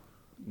know.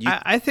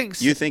 I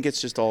think you think it's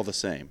just all the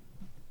same.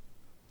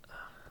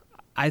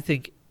 I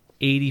think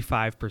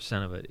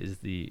 85% of it is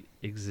the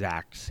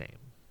exact same.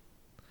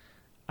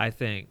 I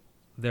think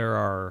there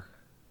are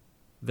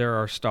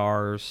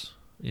stars,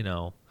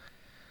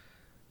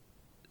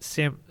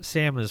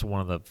 Sam is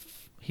one of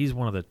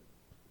the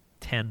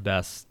 10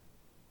 best.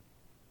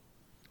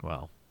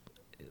 Well,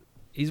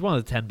 he's one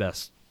of the 10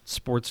 best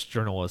sports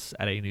journalists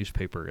at a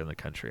newspaper in the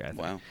country, I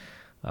think.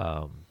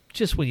 Wow.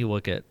 Just when you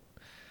look at,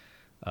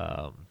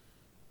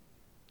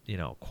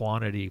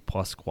 quantity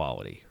plus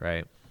quality,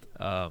 right?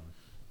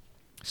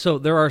 So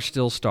there are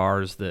still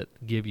stars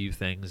that give you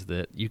things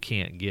that you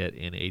can't get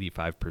in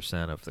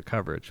 85% of the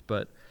coverage,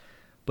 but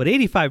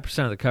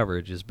 85% of the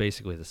coverage is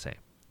basically the same.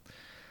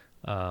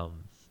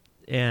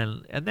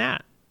 And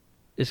that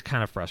is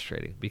kind of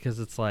frustrating because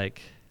it's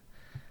like,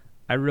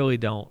 I really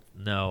don't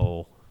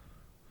know.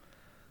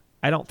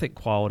 I don't think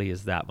quality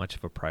is that much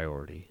of a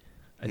priority.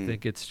 I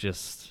think it's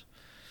just,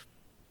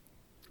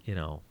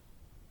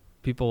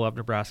 people love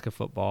Nebraska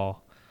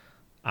football.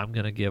 I'm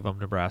going to give them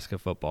Nebraska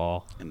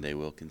football. And they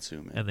will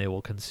consume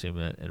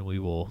it. And we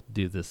will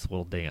do this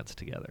little dance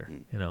together,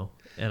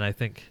 And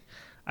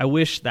I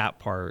wish that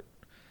part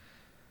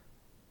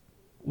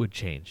would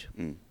change.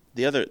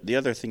 The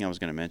other thing I was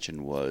going to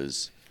mention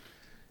was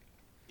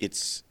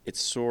it's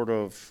sort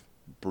of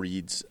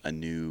breeds a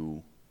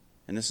new,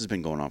 and this has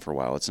been going on for a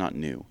while, it's not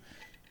new,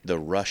 the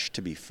rush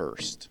to be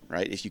first,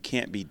 right? If you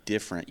can't be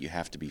different, you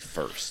have to be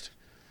first.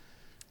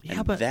 Yeah,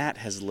 and but that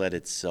has led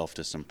itself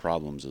to some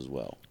problems as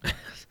well.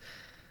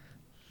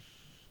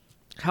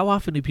 How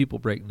often do people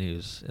break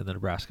news in the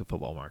Nebraska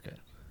football market?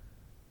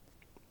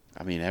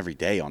 I mean, every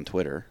day on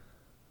Twitter.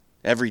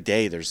 Every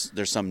day there's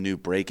some new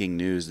breaking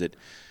news that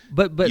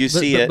you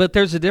see it. But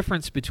there's a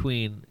difference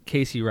between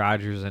Casey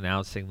Rogers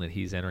announcing that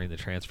he's entering the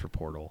transfer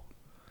portal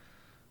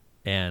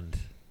and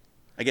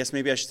I guess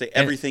maybe I should say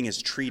everything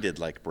is treated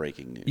like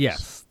breaking news.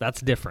 Yes, that's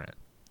different.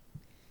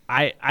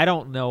 I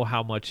don't know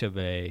how much of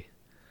a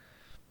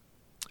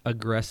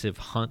aggressive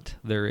hunt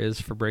there is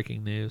for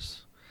breaking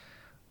news.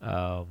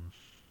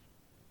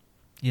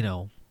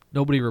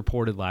 Nobody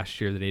reported last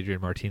year that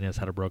Adrian Martinez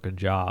had a broken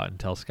jaw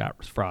until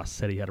Scott Frost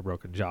said he had a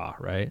broken jaw,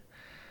 right?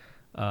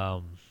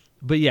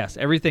 But yes,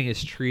 everything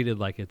is treated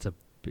like it's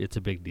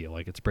a big deal,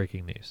 like it's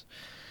breaking news.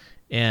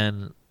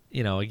 And,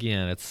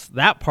 again, it's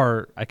that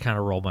part I kind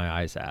of roll my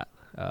eyes at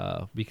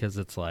because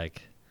it's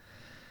like,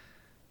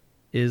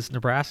 is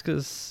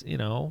Nebraska's,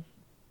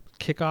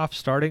 kickoff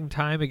starting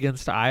time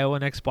against Iowa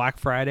next Black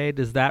Friday,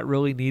 does that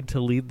really need to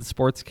lead the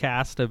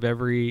sportscast of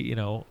every,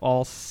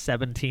 all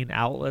 17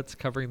 outlets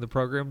covering the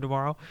program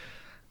tomorrow?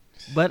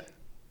 But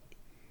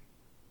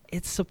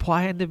it's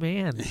supply and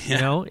demand,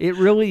 it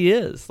really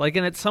is. Like,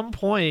 and at some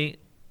point,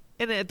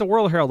 and at the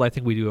World Herald, I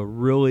think we do a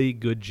really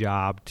good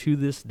job to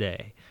this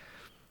day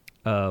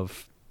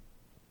of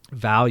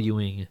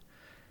valuing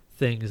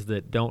things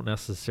that don't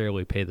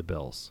necessarily pay the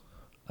bills.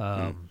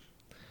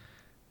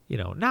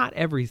 Not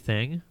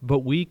everything, but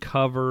we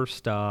cover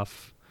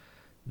stuff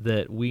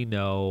that we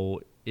know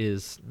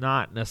is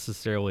not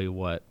necessarily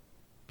what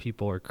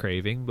people are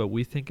craving, but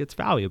we think it's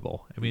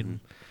valuable. I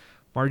mean,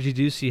 Margie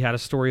Ducey had a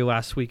story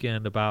last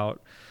weekend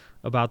about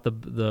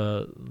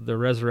the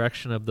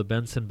resurrection of the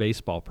Benson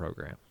baseball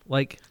program.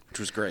 Like, which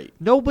was great.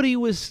 Nobody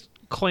was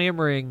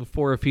clamoring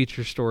for a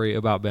feature story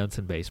about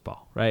Benson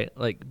baseball, right?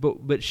 Like,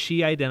 but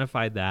she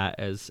identified that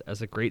as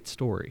a great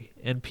story,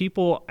 and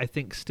people, I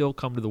think, still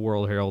come to the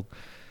World Herald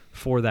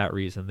for that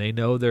reason. They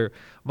know one of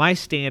my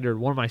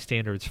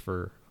standards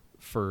for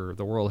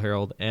the World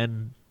Herald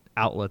and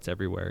outlets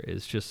everywhere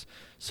is just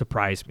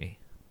surprise me.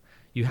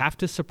 You have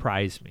to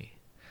surprise me.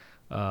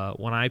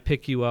 When I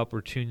pick you up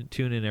or tune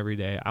in every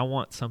day, I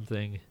want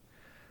something.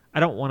 I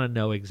don't want to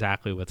know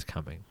exactly what's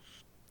coming.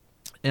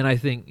 And I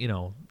think,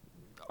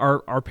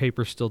 our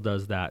paper still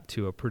does that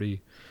to a pretty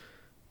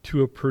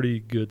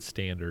good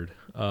standard.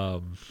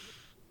 But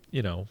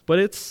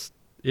it's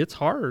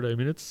hard. I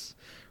mean,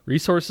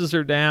 resources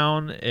are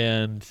down,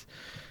 and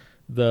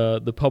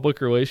the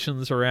public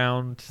relations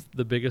around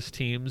the biggest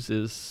teams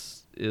is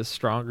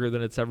stronger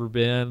than it's ever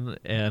been,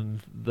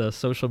 and the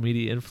social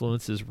media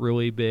influence is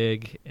really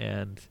big,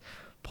 and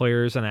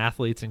players and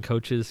athletes and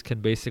coaches can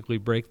basically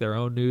break their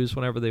own news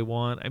whenever they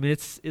want. I mean,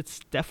 it's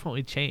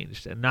definitely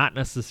changed, and not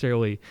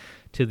necessarily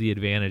to the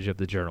advantage of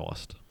the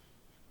journalist.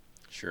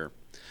 Sure.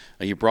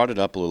 You brought it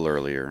up a little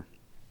earlier,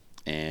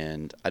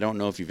 and I don't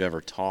know if you've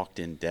ever talked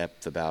in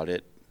depth about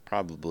it.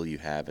 Probably you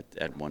have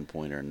at one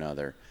point or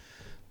another.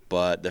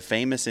 But the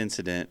famous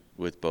incident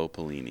with Bo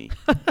Pelini.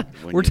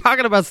 We're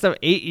talking about stuff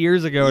 8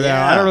 years ago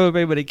now. I don't know if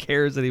anybody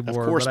cares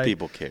anymore. Of course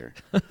people care.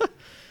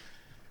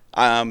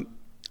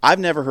 I've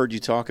never heard you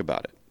talk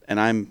about it, and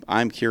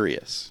I'm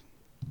curious.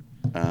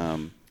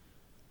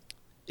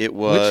 It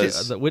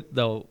was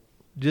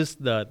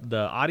just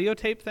the audio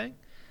tape thing?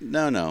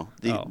 No.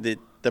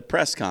 The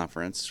press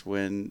conference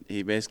when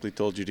he basically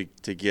told you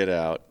to get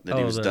out, that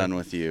he was done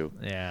with you.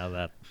 Yeah,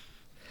 that.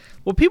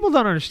 Well, people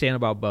don't understand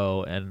about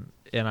Bo,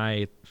 and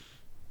I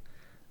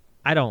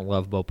don't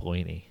love Bo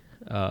Pelini.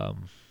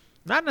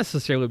 Not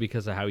necessarily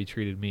because of how he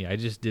treated me. I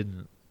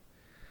didn't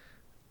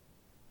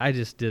love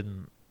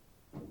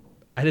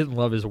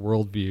his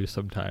worldview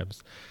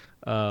sometimes.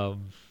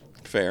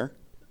 Fair.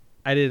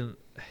 I didn't,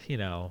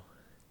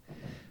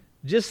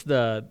 just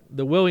the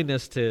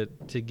willingness to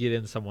get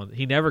in someone.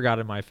 He never got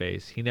in my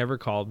face. He never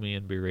called me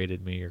and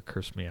berated me or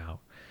cursed me out.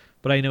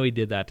 But I know he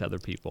did that to other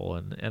people,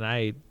 and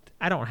I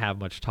don't have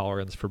much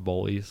tolerance for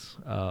bullies.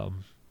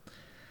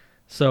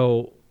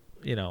 So,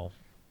 we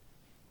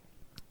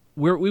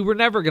were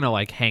never going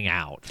to hang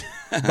out,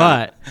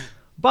 but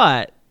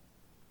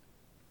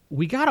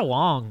we got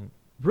along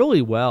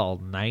really well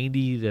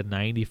 90 to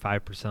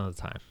 95% of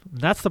the time.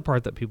 And that's the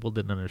part that people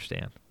didn't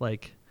understand.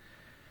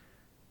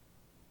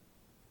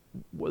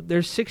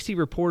 There's 60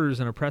 reporters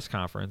in a press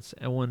conference,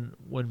 and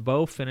when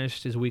Bo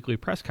finished his weekly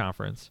press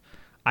conference,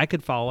 I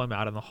could follow him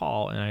out in the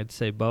hall, and I'd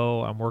say,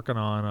 Bo, I'm working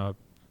on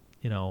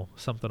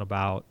something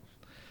about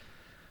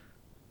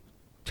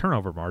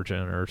turnover margin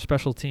or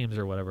special teams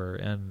or whatever,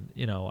 and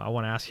I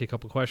want to ask you a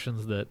couple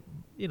questions that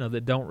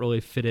that don't really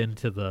fit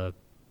into the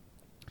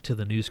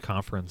news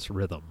conference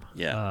rhythm.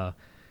 Yeah.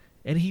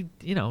 And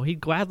he'd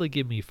gladly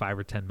give me 5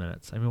 or 10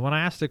 minutes. I mean, when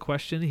I asked a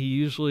question, he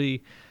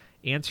usually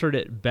answered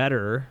it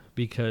better,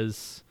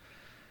 because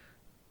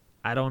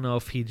I don't know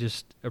if he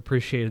just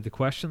appreciated the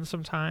question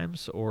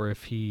sometimes, or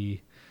if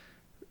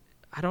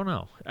I don't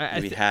know.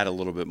 Maybe he had a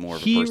little bit more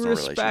of a personal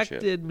relationship. He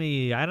respected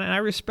me. I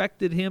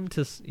respected him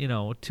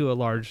to a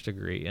large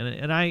degree.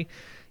 And I,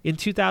 in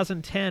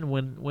 2010,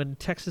 when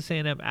Texas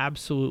A&M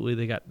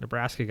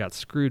Nebraska got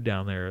screwed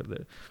down there.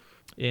 The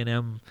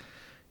A&M,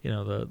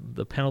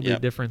 the penalty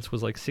difference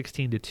was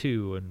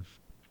 16-2,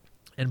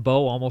 and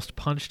Bo almost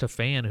punched a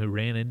fan who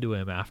ran into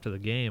him after the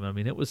game. I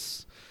mean, it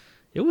was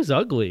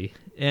ugly.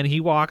 And he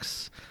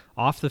walks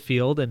off the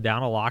field and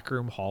down a locker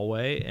room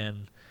hallway,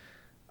 and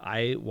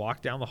I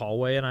walked down the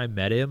hallway and I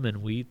met him,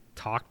 and we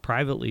talked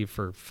privately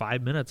for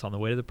 5 minutes on the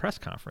way to the press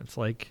conference.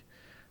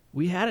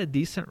 We had a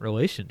decent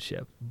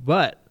relationship,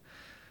 but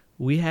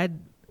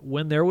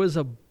when there was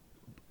a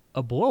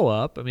blow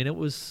up, I mean, it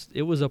was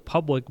a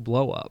public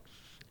blow up,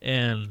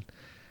 and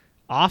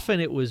often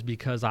it was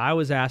because I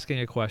was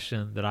asking a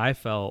question that I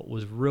felt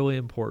was really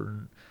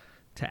important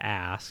to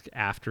ask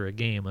after a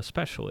game,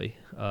 especially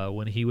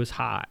when he was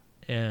hot.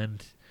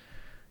 And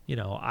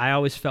I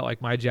always felt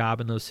like my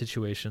job in those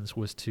situations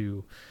was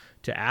to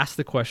ask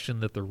the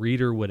question that the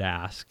reader would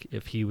ask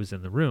if he was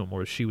in the room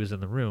or she was in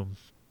the room.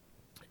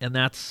 And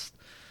that's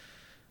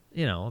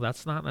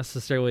not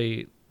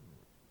necessarily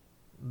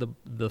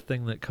the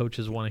thing that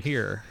coaches want to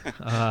hear.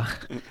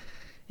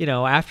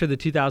 After the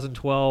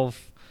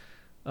 2012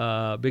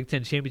 Big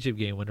Ten championship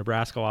game when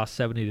Nebraska lost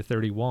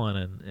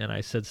 70-31, and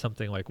I said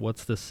something like,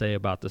 "What's this say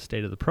about the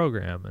state of the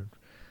program?" And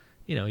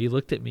he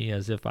looked at me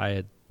as if I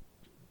had,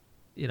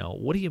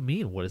 what do you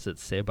mean? What does it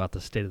say about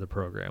the state of the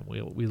program?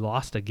 We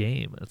lost a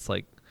game. It's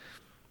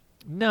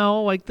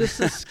no,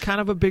 this is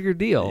kind of a bigger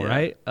deal,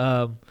 right?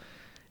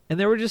 And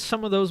there were just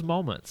some of those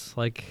moments.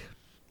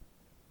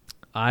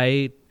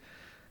 I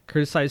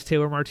criticized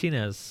Taylor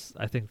Martinez,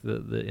 I think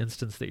the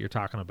instance that you're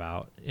talking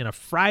about, in a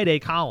Friday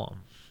column.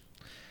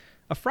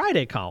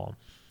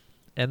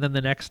 And then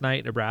the next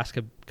night,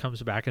 Nebraska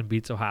comes back and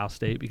beats Ohio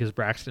State because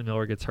Braxton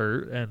Miller gets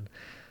hurt,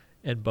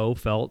 and Bo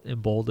felt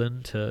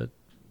emboldened to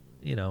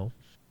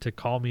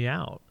call me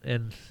out.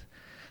 And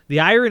the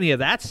irony of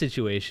that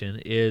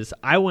situation is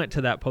I went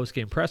to that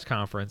post-game press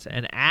conference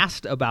and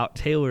asked about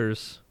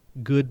Taylor's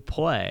good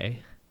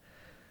play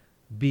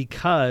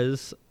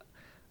because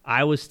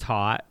I was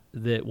taught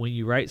that when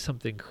you write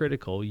something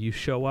critical, you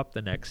show up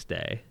the next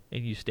day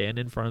and you stand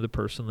in front of the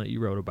person that you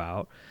wrote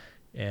about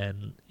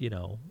and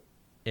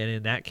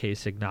in that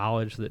case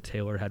acknowledge that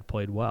Taylor had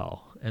played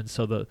well. And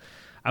so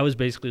I was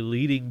basically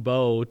leading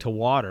Bo to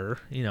water,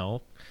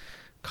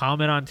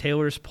 comment on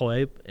Taylor's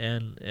play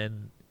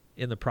and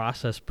in the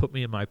process put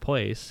me in my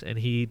place, and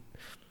he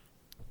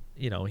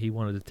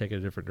wanted to take it a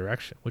different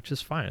direction, which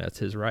is fine. That's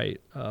his right.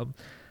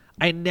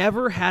 I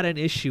never had an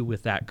issue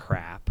with that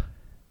crap,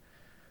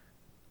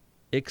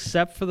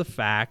 except for the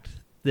fact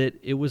that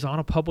it was on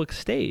a public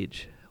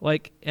stage.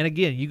 And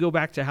again, you go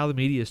back to how the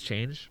media's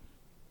changed.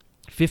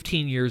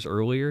 15 years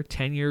earlier,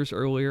 10 years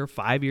earlier,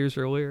 5 years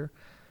earlier,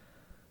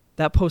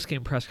 that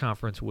post-game press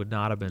conference would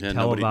not have been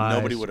televised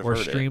nobody would have or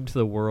heard streamed to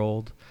the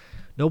world.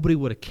 Nobody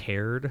would have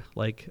cared.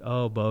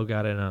 Bo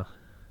got in a,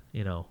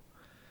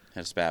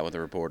 Had a spat with a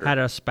reporter.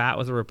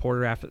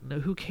 After. No,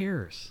 who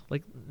cares?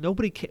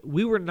 Nobody.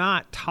 We were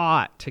not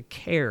taught to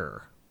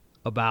care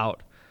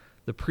about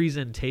the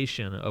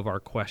presentation of our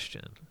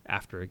question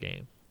after a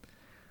game.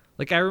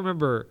 I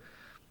remember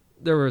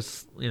there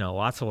was,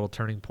 lots of little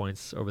turning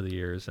points over the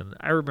years, and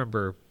I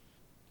remember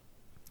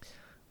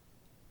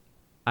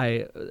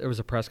there was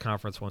a press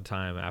conference one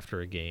time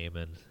after a game,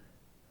 and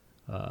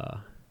I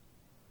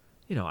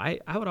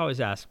would always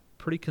ask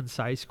pretty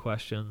concise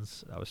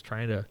questions. I was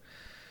trying to,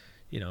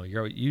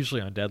 you're usually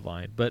on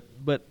deadline, but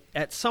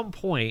at some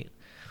point,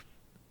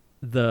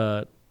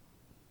 the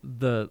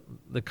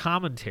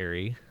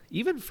commentary,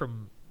 even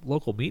from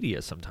local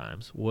media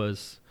sometimes,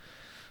 was,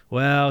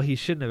 well, he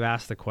shouldn't have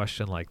asked the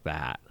question like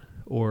that,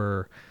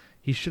 or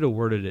he should have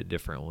worded it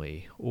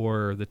differently,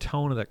 or the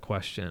tone of that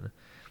question.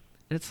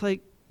 And it's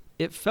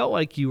it felt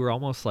like you were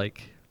almost I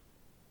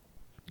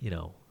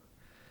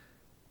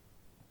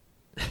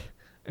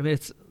mean,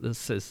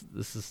 this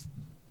is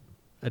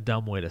a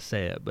dumb way to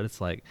say it, but it's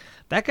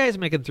that guy's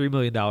making $3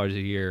 million a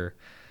year.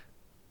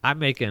 I'm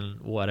making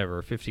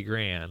whatever,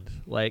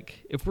 $50,000.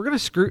 If we're gonna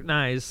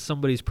scrutinize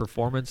somebody's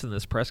performance in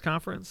this press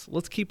conference,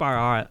 let's keep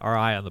our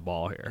eye on the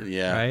ball here.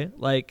 Yeah.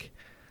 Right.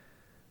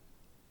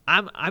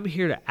 I'm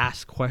here to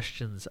ask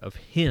questions of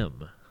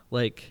him.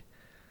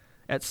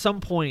 At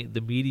some point,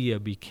 the media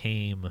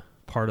became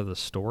part of the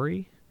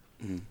story,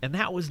 and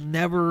that was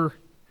never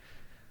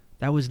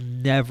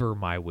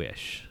my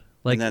wish.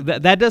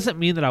 That doesn't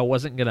mean that I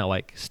wasn't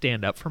gonna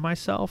stand up for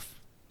myself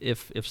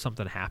if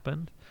something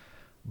happened,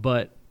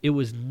 but it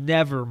was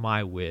never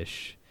my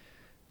wish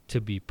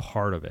to be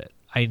part of it.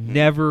 I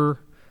never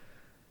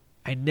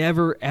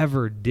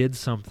ever did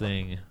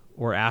something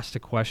or asked a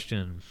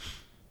question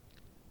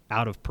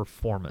out of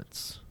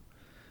performance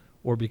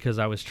or because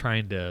I was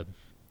trying to,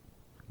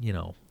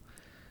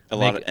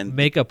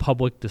 make a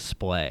public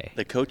display.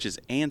 The coach's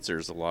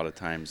answers a lot of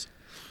times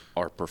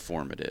are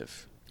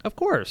performative. Of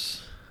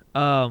course.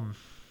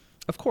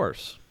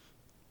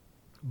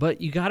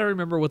 But you got to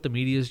remember what the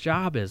media's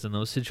job is in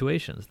those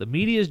situations. The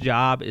media's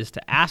job is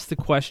to ask the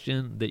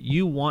question that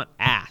you want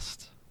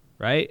asked,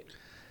 right?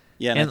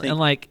 Yeah,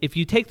 and if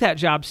you take that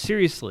job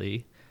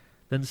seriously,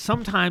 then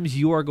sometimes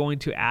you are going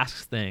to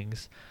ask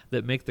things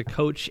that make the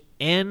coach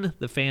and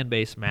the fan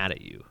base mad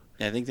at you.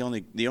 I think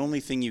the only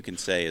thing you can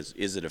say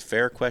is it a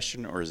fair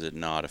question or is it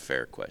not a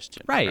fair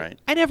question? Right.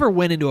 I never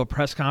went into a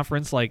press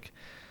conference like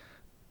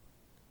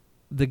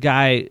the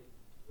guy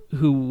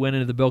who went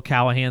into the Bill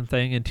Callahan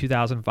thing in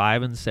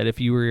 2005 and said, if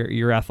you were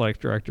your athletic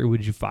director,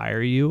 would you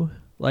fire you?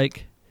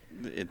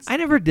 I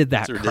never did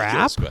that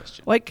crap.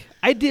 Question.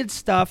 I did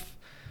stuff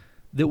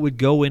that would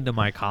go into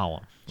my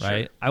column,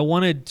 right? Sure. I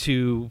wanted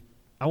to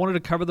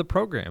cover the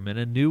program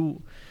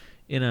in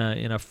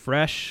a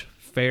fresh,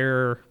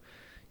 fair,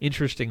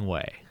 interesting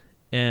way.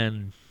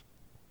 And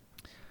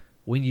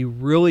when you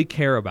really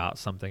care about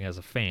something as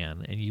a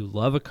fan and you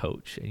love a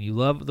coach and you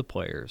love the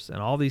players and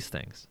all these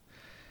things,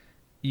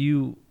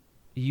 you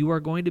are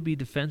going to be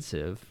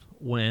defensive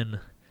when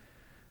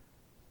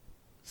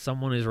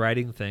someone is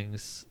writing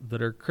things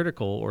that are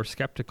critical or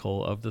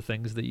skeptical of the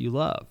things that you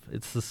love.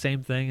 It's the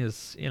same thing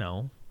as,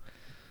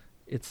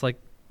 it's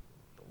like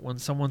when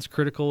someone's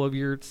critical of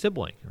your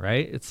sibling,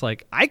 right? It's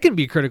I can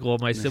be critical of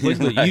my siblings,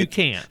 but you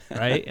can't,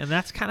 right? And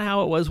that's kind of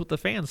how it was with the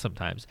fans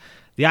sometimes.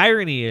 The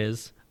irony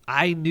is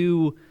I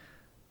knew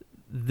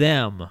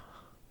them,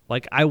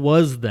 I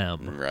was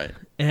them. Right.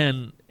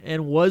 And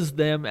was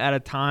them at a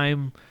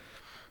time.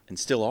 And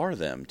still are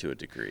them to a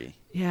degree.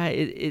 Yeah,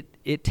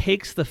 it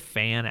takes the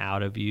fan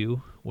out of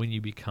you when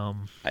you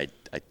become I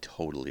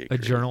totally agree. A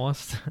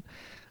journalist.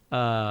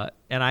 And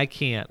I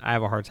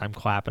have a hard time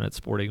clapping at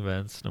sporting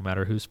events no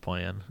matter who's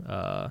playing.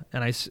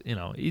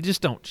 And you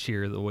just don't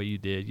cheer the way you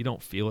did. You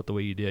don't feel it the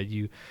way you did.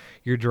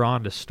 You're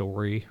drawn to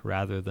story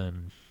rather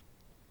than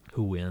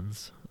who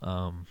wins.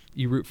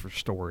 You root for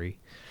story,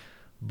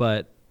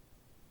 but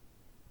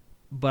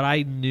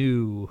I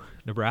knew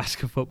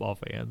Nebraska football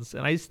fans,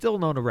 and I still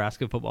know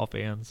Nebraska football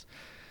fans,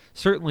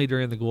 certainly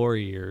during the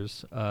glory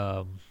years,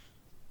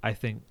 I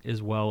think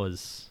as well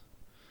as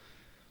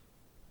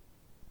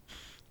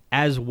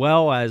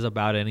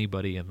about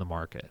anybody in the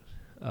market.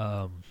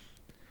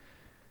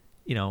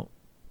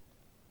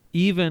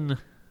 Even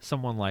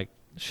someone like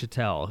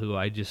Chatelain, who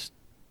I just,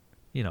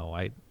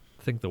 I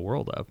think the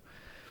world of.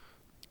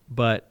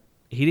 But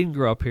he didn't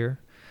grow up here.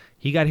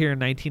 He got here in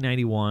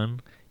 1991.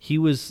 He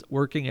was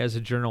working as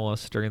a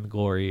journalist during the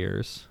glory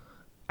years.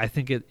 I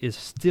think it is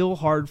still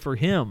hard for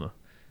him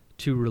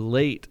to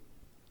relate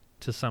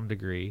to some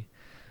degree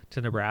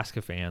to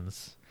Nebraska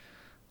fans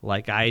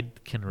like I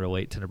can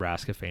relate to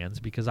Nebraska fans,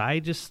 because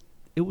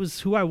it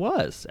was who I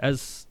was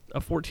as a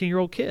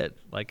 14-year-old kid.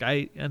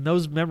 And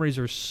those memories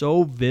are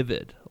so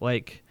vivid.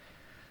 Like,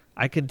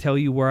 I can tell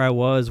you where I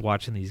was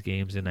watching these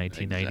games in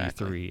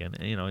 1993,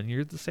 exactly. and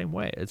you're the same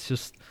way. It's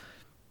just,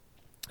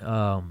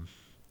 so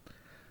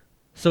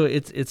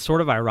it's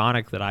sort of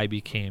ironic that I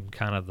became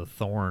kind of the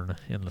thorn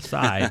in the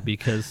side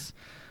because,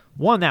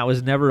 one, that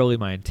was never really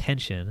my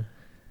intention,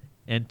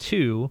 and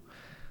two,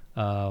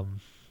 I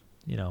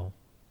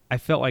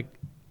felt like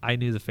I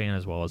knew the fan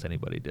as well as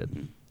anybody did.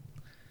 Mm-hmm.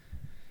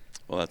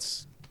 Well,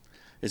 it's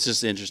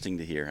just interesting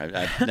to hear.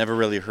 I've never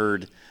really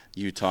heard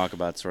you talk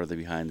about sort of the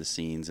behind the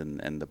scenes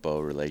and the Bo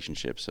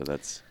relationship, so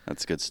that's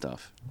good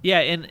stuff. Yeah,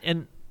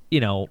 and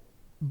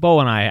Bo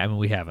and I mean,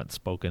 we haven't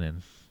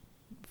spoken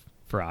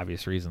for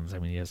obvious reasons. I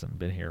mean, he hasn't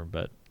been here,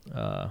 but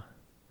I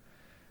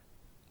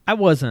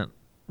wasn't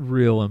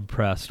real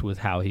impressed with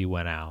how he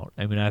went out.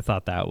 I mean, I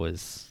thought that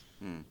was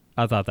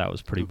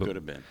pretty. Could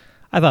have been.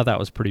 I thought that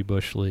was pretty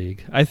bush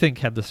league. I think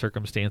had the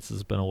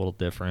circumstances been a little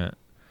different,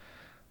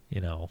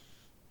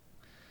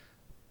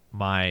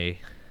 my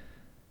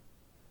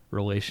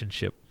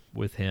relationship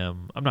with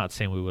him, I'm not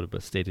saying we would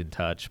have stayed in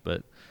touch,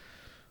 but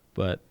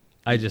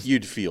I just,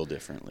 you'd feel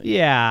differently.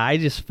 Yeah, I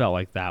just felt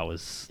like that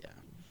was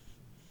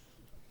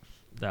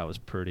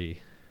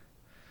pretty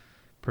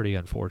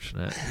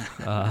unfortunate.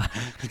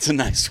 It's a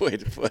nice way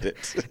to put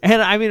it.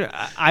 And I mean,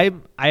 I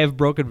have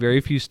broken very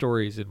few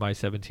stories in my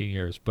 17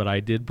 years, but I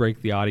did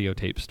break the audio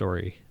tape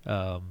story,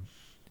 and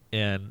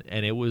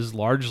it was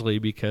largely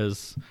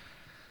because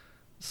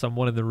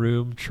someone in the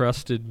room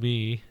trusted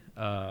me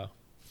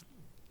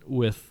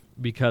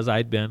because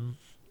I'd been,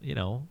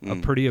 a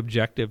pretty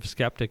objective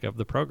skeptic of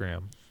the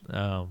program,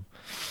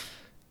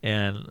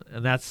 and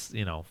that's,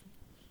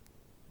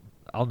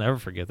 I'll never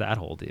forget that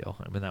whole deal.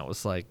 I mean, that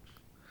was like,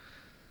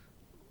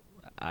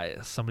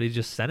 somebody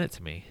just sent it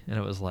to me, and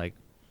it was like,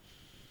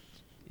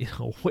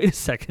 wait a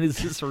second, is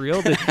this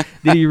real? Did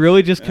he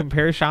really just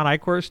compare Sean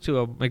Eichhorst to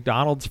a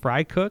McDonald's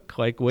fry cook?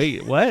 Like,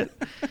 wait, what?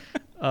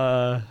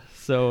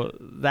 So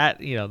that,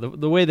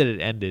 the way that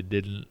it ended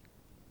didn't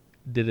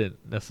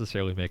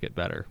necessarily make it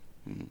better.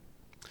 Mm-hmm.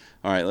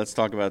 All right, let's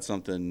talk about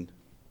something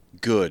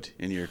good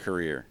in your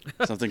career,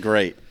 something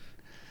great.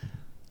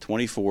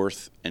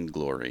 24th and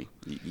glory.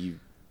 You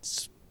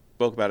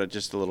spoke about it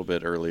just a little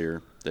bit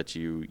earlier, that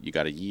you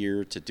got a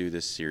year to do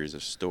this series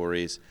of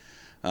stories.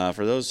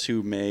 For those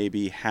who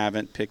maybe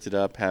haven't picked it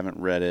up, haven't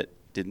read it,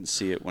 didn't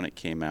see it when it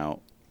came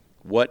out,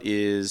 what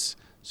is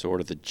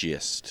sort of the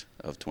gist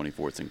of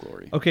 24th and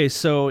glory? Okay,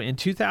 so in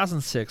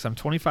 2006, I'm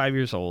 25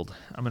 years old.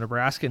 I'm a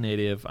Nebraska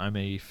native. I'm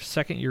a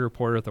second-year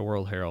reporter at the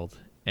World Herald,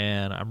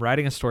 and I'm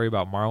writing a story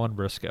about Marlon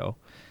Briscoe,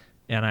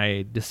 and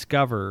I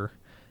discover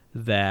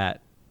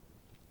that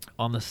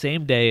on the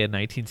same day in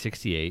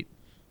 1968,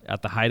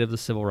 at the height of the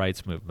Civil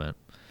Rights Movement,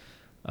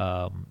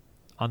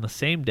 on the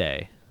same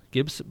day,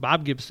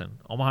 Bob Gibson,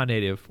 Omaha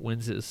native,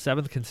 wins his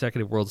 7th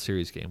consecutive World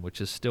Series game,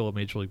 which is still a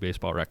Major League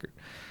Baseball record.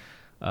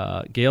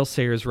 Gale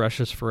Sayers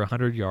rushes for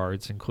 100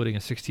 yards, including a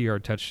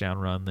 60-yard touchdown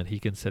run that he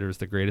considers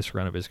the greatest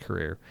run of his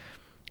career.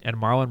 And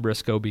Marlon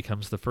Briscoe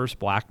becomes the first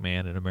black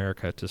man in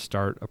America to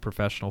start a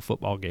professional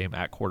football game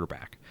at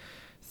quarterback.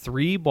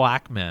 3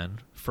 black men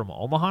from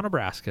Omaha,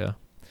 Nebraska,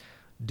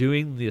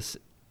 doing this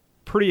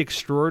pretty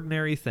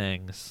extraordinary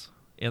things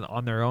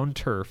on their own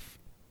turf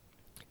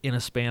in a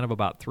span of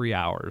about 3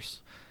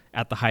 hours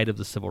at the height of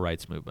the Civil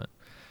Rights Movement.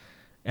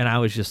 And I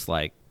was just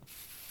like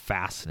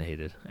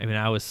fascinated. I mean,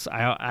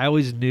 I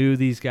always knew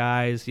these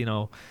guys,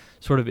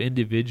 sort of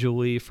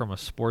individually from a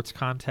sports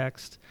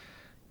context.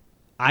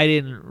 I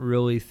didn't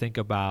really think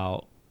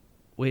about,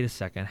 wait a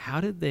second,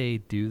 how did they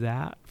do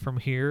that from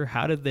here?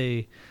 How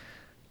did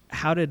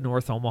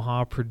North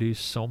Omaha produce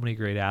so many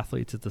great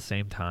athletes at the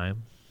same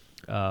time?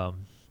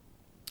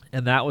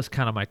 And that was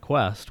kind of my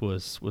quest,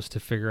 was to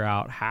figure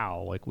out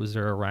how. Like, was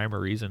there a rhyme or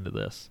reason to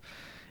this?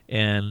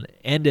 And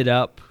ended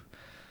up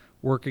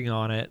working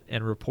on it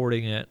and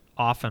reporting it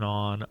off and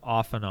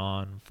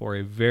on for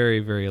a very,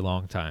 very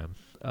long time,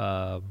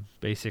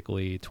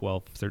 basically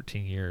 12,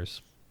 13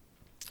 years.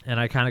 And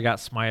I kind of got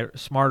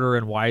smarter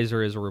and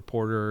wiser as a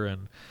reporter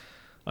and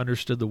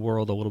understood the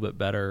world a little bit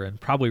better, and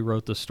probably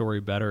wrote the story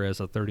better as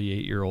a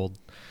 38-year-old,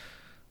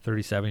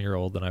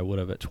 37-year-old than I would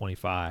have at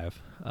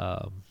 25.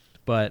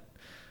 But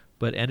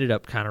but ended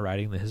up kind of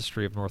writing the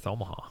history of North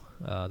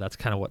Omaha. That's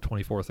kind of what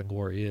 24th and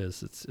Glory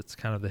is. It's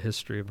kind of the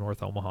history of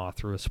North Omaha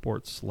through a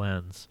sports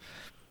lens,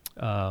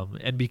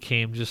 and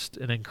became just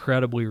an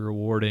incredibly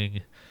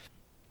rewarding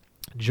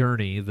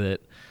journey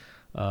that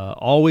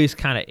always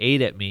kind of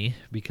ate at me,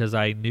 because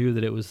I knew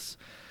that it was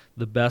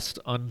the best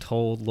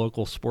untold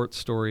local sports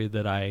story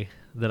that I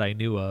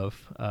knew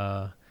of,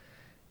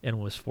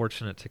 and was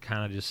fortunate to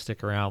kind of just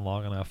stick around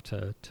long enough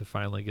to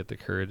finally get the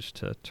courage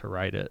to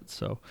write it.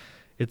 So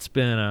it's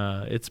been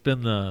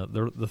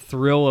the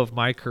thrill of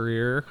my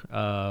career,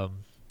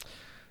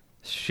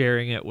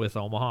 sharing it with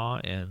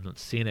Omaha and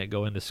seeing it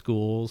go into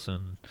schools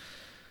and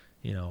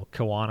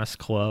Kiwanis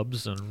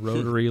clubs and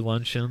Rotary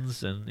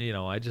luncheons, and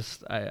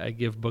I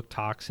give book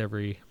talks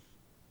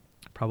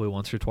probably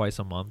once or twice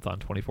a month on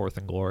 24th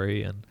and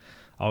Glory, and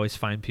always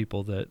find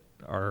people that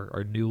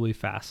are newly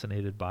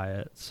fascinated by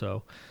it.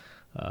 So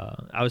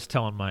I was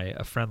telling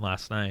a friend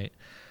last night.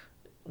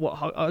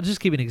 Well, I'll just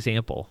give you an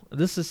example.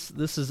 This is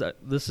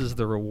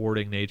the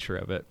rewarding nature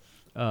of it.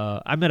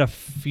 I'm at a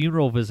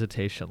funeral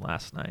visitation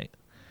last night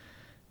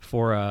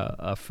for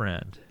a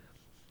friend,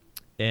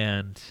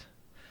 and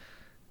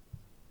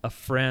a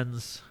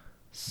friend's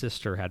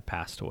sister had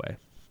passed away.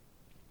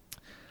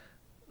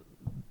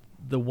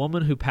 The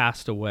woman who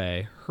passed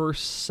away, her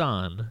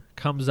son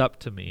comes up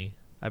to me.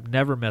 I've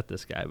never met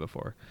this guy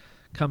before.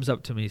 Comes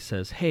up to me,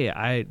 says, "Hey,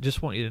 I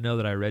just want you to know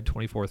that I read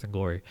 24th and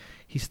Glory."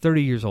 He's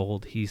 30 years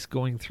old. He's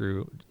going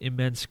through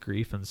immense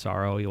grief and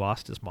sorrow. He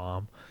lost his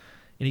mom.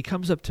 And he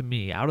comes up to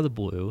me out of the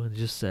blue and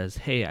just says,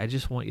 "Hey, I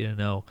just want you to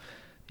know,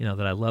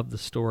 that I love the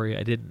story.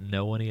 I didn't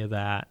know any of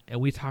that."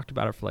 And we talked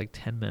about it for like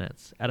 10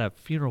 minutes at a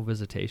funeral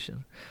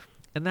visitation.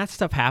 And that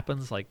stuff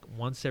happens like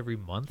once every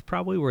month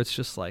probably, where it's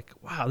just like,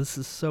 wow, this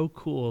is so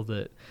cool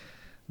that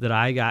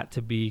I got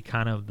to be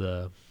kind of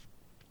the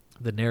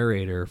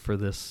narrator for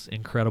this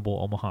incredible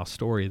Omaha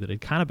story that had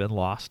kind of been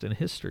lost in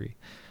history.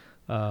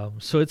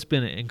 So it's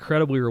been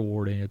incredibly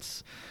rewarding.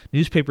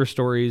 Newspaper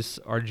stories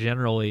are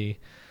generally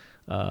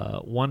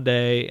one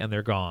day and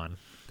they're gone,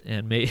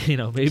 and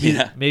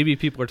maybe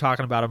people are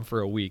talking about them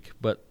for a week,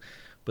 but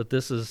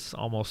this is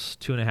almost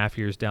 2.5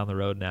 years down the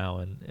road now,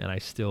 and I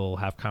still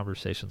have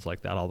conversations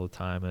like that all the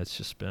time, and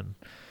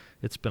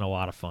it's been a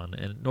lot of fun.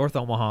 And North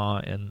Omaha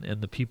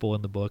and the people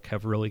in the book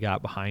have really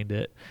got behind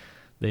it.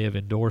 They have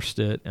endorsed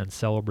it and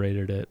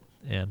celebrated it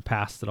and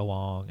passed it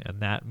along,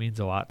 and that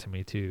means a lot to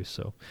me too.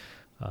 So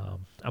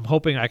I'm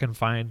hoping I can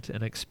find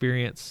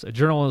a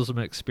journalism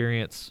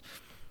experience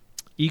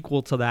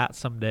equal to that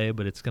someday,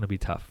 but it's going to be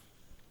tough.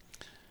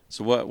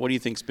 So what do you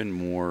think's been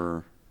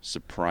more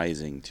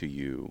surprising to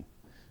you?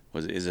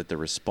 Is it the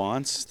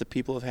response that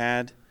people have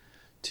had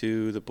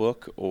to the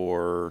book,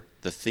 or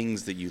the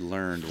things that you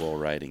learned while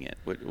writing it?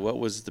 What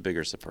was the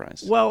bigger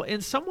surprise? Well,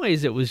 in some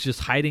ways it was just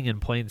hiding in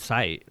plain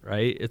sight,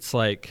 right? It's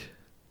like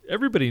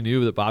everybody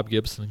knew that Bob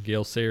Gibson and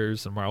Gale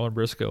Sayers and Marlon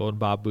Briscoe and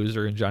Bob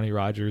Boozer and Johnny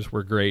Rogers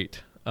were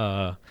great.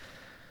 I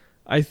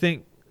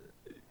think,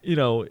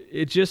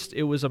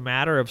 it was a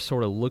matter of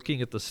sort of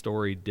looking at the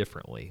story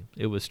differently.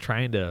 It was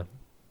trying to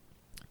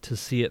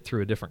see it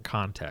through a different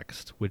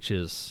context, which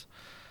is,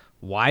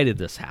 why did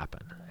this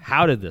happen?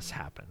 How did this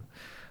happen?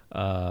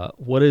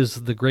 What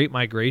does the Great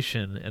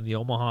Migration and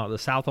the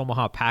South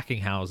Omaha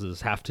packing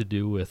houses have to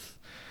do with,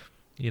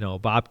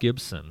 Bob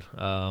Gibson,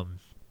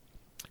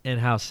 and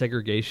how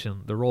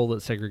the role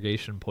that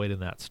segregation played in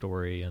that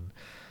story, and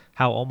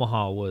how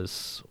Omaha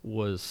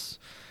was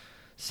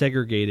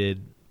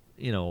segregated,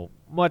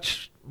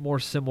 much more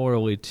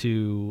similarly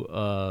to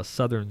a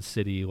southern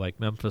city like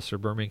Memphis or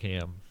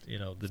Birmingham,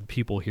 than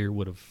people here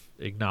would have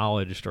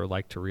acknowledged or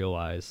liked to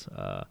realize.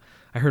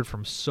 I heard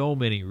from so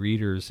many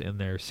readers in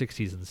their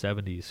 60s and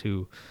 70s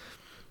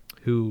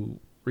who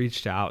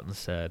reached out and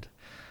said,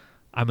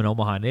 "I'm an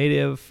Omaha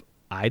native.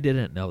 I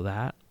didn't know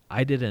that.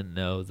 I didn't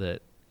know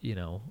that,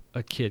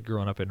 a kid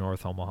growing up in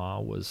North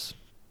Omaha was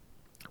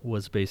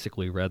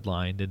basically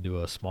redlined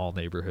into a small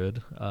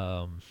neighborhood.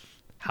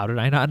 How did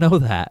I not know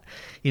that?"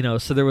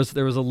 So there was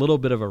a little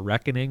bit of a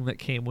reckoning that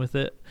came with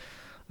it.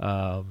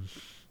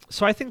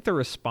 So I think the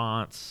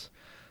response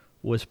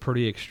was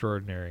pretty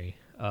extraordinary.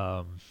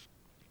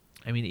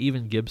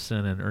 Even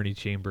Gibson and Ernie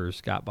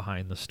Chambers got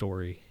behind the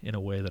story in a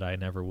way that I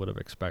never would have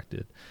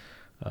expected.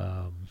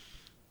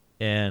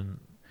 And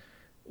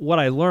what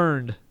I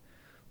learned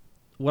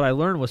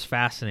was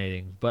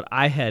fascinating, but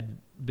I had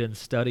been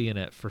studying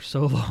it for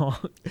so long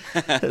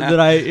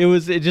that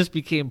it just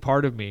became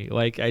part of me.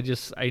 Like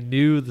I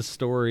knew the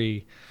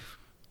story.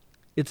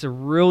 It's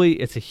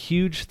a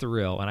huge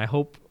thrill, and I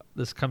hope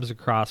this comes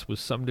across with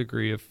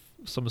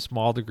some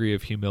small degree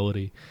of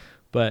humility,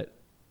 but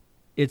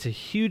it's a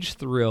huge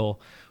thrill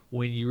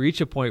when you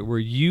reach a point where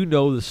you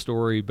know the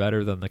story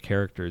better than the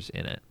characters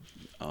in it.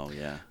 Oh,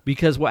 yeah.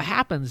 Because what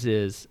happens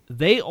is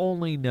they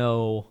only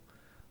know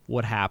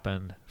what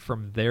happened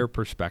from their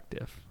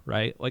perspective,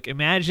 right? Like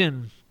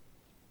imagine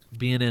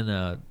being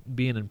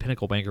in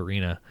Pinnacle Bank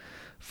Arena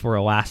for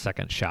a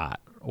last-second shot,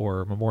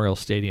 or Memorial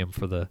Stadium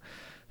for the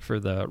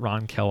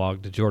Ron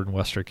Kellogg to Jordan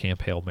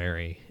Westerkamp Hail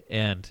Mary,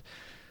 and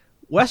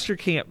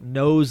Westerkamp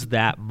knows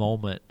that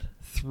moment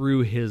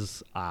through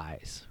his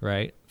eyes,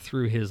 right?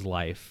 Through his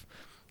life.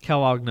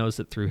 Kellogg knows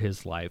it through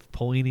his life.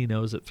 Pelini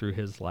knows it through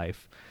his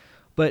life.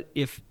 But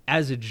if,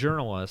 as a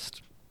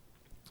journalist,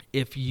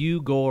 if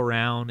you go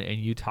around and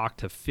you talk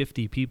to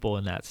 50 people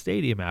in that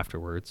stadium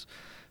afterwards,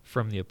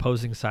 from the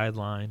opposing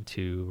sideline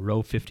to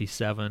row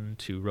 57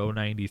 to row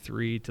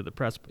 93 to the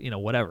press,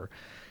 whatever,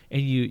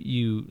 and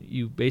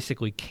you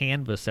basically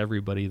canvass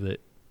everybody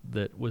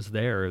that was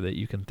there that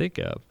you can think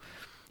of,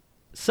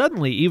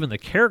 suddenly even the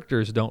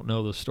characters don't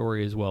know the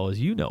story as well as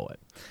you know it.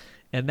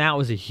 And that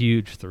was a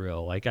huge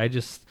thrill. Like I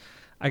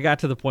got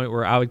to the point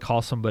where I would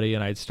call somebody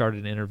and I'd start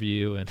an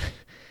interview and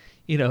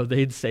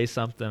they'd say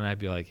something and I'd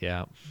be like,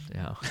 yeah,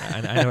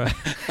 I know.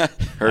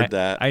 Heard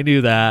that. I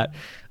knew that.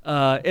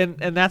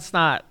 And that's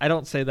not, I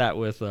don't say that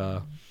with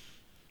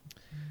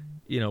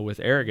with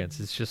arrogance.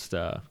 It's just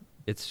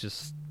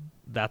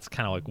that's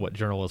kind of like what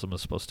journalism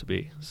is supposed to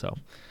be. So,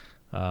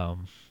 a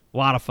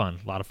lot of fun.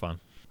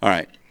 All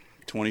right.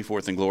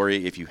 24th and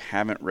Glory. If you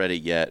haven't read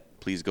it yet,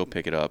 please go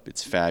pick it up.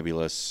 It's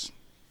fabulous.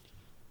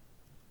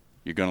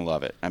 You're going to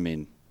love it. I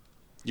mean,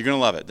 you're going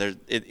to love it.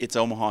 It's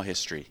Omaha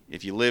history.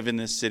 If you live in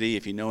this city,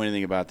 if you know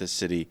anything about this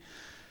city,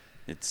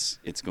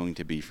 it's going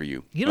to be for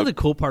you. The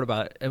cool part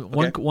about it,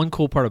 one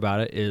cool part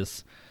about it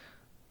is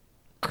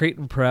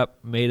Creighton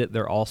Prep made it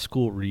their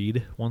all-school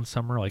read one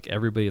summer. Like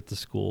everybody at the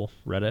school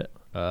read it,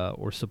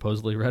 or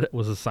supposedly read it,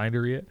 was assigned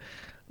to read it.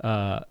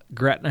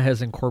 Gretna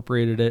has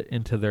incorporated it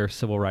into their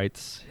civil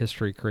rights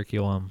history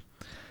curriculum.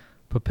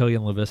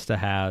 Papillion La Vista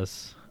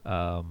has.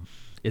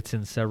 It's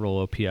in several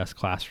OPS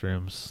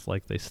classrooms,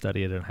 like they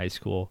study it in high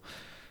school.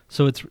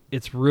 So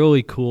it's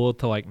really cool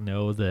to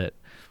know that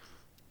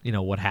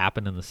what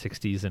happened in the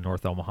 60s in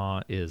North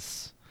Omaha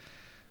is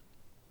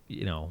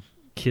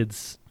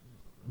kids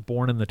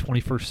born in the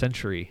 21st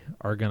century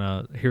are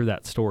gonna hear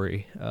that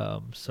story.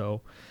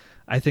 So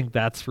I think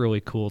that's really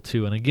cool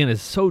too. And again,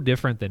 it's so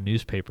different than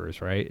newspapers,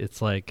 right?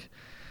 It's like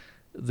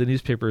the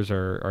newspapers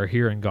are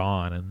here and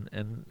gone,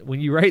 and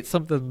when you write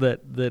something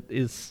that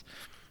is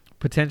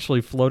potentially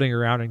floating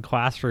around in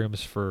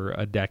classrooms for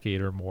a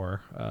decade or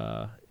more,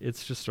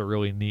 it's just a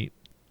really neat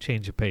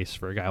change of pace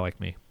for a guy like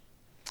me.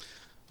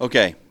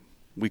 Okay,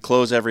 we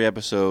close every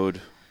episode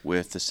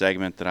with the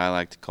segment that I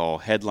like to call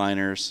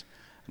Headliners.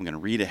 I'm going to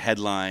read a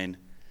headline.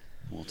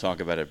 We'll talk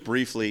about it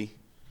briefly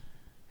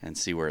and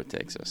see where it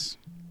takes us.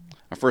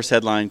 Our first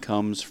headline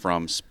comes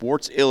from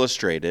Sports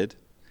Illustrated,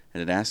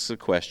 and it asks a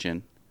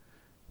question.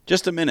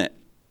 Just a minute.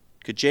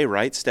 Could Jay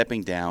Wright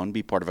stepping down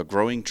be part of a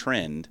growing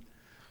trend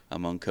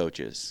among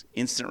coaches?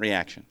 Instant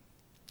reaction.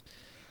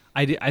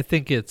 I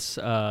think it's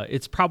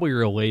probably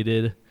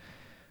related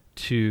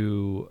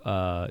to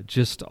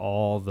just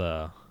all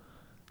the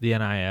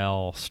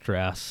NIL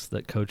stress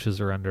that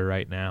coaches are under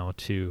right now.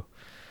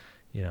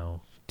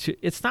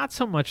 It's not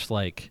so much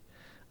like,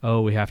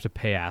 oh, we have to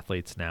pay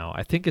athletes now.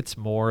 I think it's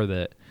more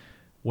that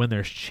when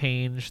there's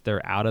change,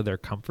 they're out of their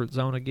comfort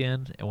zone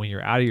again, and when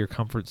you're out of your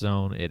comfort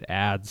zone, it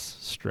adds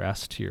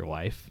stress to your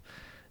life.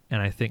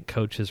 And I think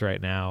coaches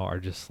right now are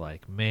just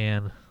like,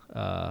 man,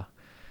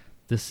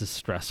 this is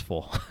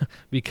stressful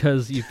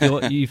because you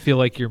feel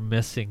like you're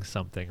missing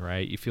something,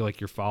 right? You feel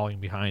like you're falling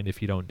behind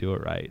if you don't do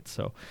it right.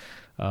 So,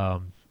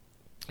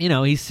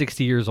 he's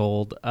 60 years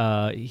old.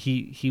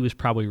 He was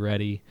probably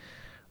ready,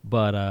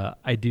 but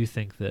I do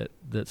think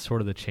that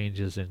sort of the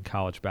changes in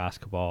college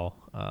basketball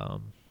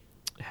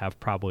have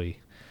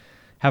probably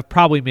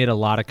made a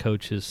lot of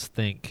coaches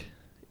think,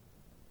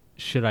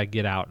 should I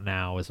get out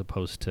now as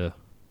opposed to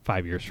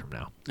 5 years from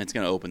now? It's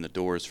going to open the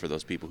doors for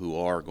those people who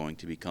are going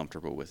to be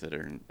comfortable with it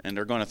and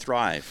are going to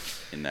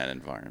thrive in that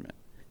environment.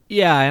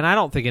 Yeah, and I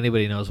don't think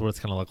anybody knows what it's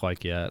going to look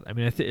like yet. I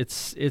mean,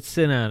 it's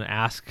in an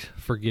ask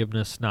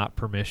forgiveness, not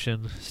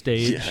permission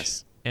stage.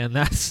 Yes. And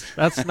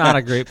that's not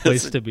a great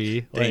place to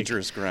be.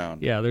 Dangerous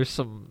ground. Yeah, there's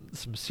some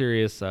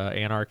serious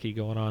anarchy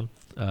going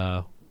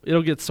on.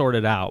 It'll get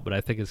sorted out, but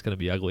I think it's going to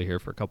be ugly here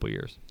for a couple of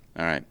years.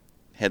 All right.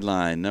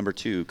 Headline number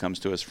 2 comes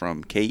to us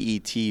from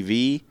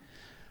KETV.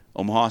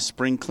 Omaha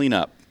Spring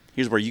Cleanup.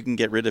 Here's where you can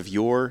get rid of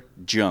your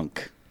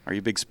junk. Are you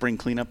a big spring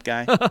cleanup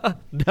guy?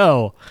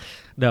 No.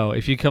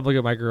 If you come look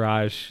at my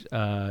garage,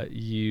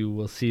 you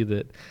will see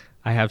that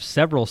I have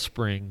several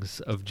springs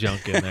of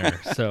junk in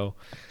there. So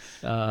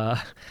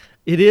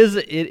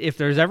if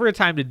there's ever a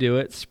time to do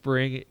it,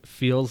 spring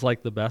feels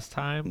like the best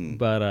time,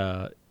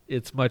 but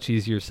it's much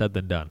easier said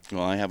than done.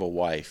 Well, I have a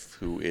wife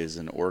who is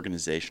an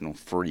organizational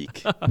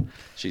freak.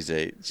 She's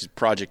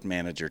project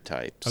manager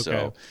type. Okay.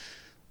 So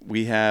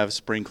we have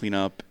spring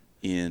cleanup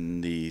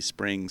in the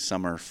spring,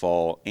 summer,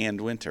 fall, and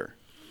winter.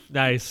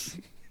 Nice.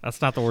 That's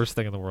not the worst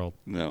thing in the world.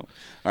 No.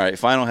 All right,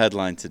 final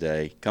headline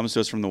today comes to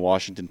us from the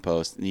Washington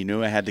Post, and you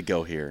knew I had to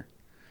go here.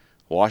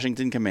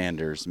 Washington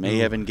Commanders may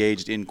have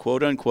engaged in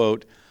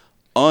quote-unquote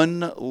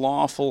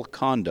unlawful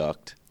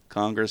conduct,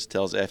 Congress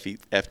tells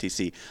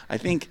FTC. I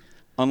think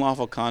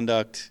unlawful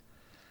conduct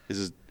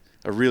is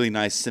a really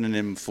nice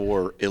synonym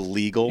for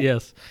illegal.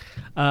 Yes.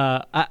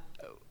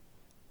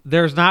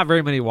 there's not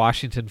very many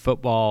Washington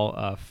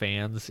football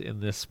fans in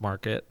this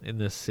market, in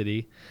this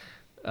city.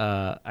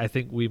 I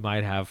think we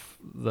might have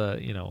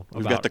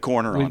we've got the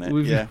corner on it.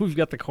 We've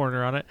got the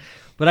corner on it.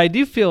 But I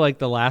do feel like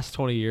the last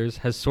 20 years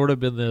has sort of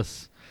been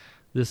this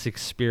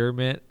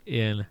experiment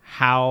in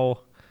how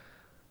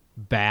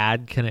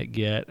bad can it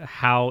get,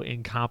 how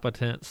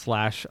incompetent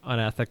 /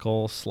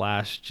 unethical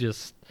 /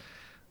 just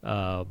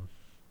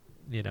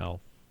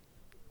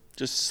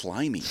just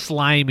slimy.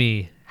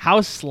 Slimy.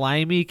 How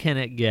slimy can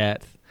it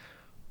get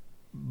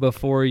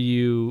before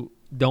you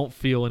don't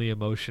feel any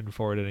emotion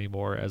for it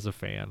anymore as a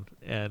fan?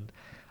 And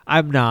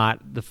I'm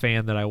not the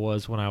fan that I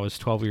was when I was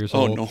 12 years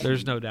old. No,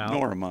 there's no doubt.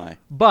 Nor am I.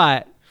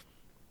 But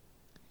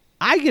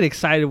I get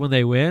excited when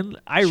they win.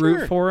 I Sure.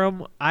 root for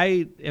them.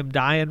 I am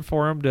dying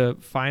for them to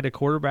find a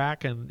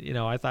quarterback. And,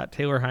 I thought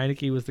Taylor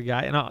Heineke was the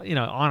guy, and, on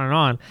and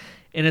on.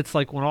 And it's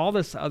like when all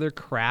this other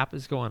crap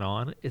is going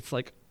on, it's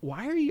like,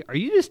 why are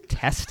you just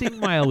testing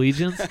my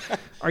allegiance?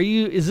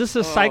 Is this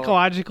a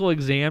psychological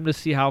exam to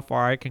see how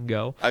far I can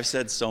go? I've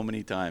said so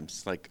many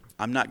times, like,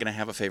 I'm not going to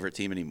have a favorite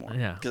team anymore.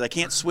 Yeah. Because I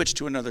can't switch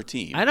to another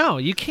team. I know,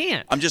 you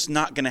can't. I'm just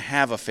not going to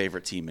have a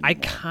favorite team anymore. I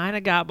kind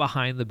of got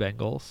behind the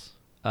Bengals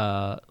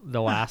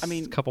the last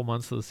couple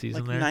months of the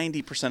season like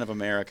there. 90% of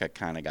America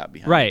kind of got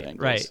behind the Bengals.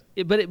 Right.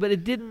 But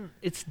it didn't.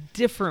 It's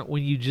different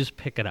when you just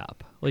pick it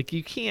up. Like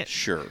you can't.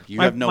 Sure, you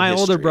have no my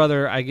history. older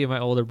brother. I gave my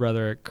older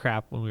brother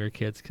crap when we were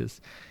kids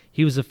because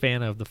he was a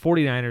fan of the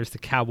 49ers, the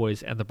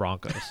Cowboys, and the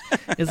Broncos.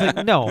 It's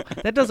like, no,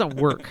 that doesn't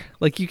work.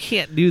 Like you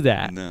can't do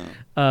that. No.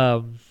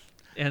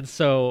 And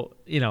so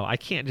I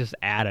can't just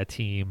add a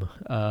team.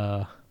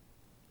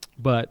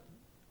 But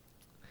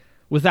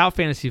without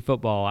fantasy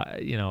football,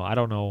 I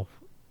don't know.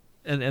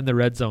 And the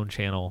Red Zone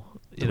channel.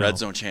 Red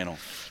Zone channel.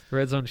 The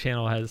Red Zone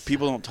channel has...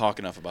 People don't talk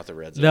enough about the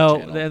Red Zone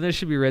channel. No, there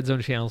should be Red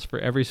Zone channels for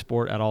every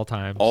sport at all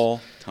times. All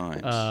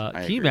times.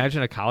 Can you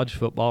imagine a college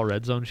football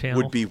Red Zone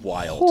channel? Would be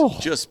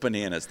wild. Just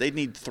bananas. They'd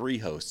need 3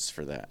 hosts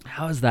for that.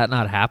 How has that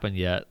not happened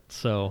yet?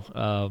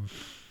 So,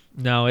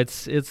 no,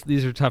 it's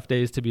these are tough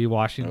days to be a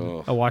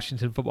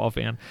Washington football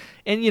fan.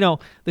 And,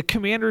 the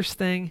Commanders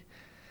thing,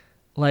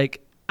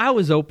 like... I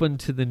was open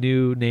to the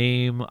new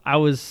name. I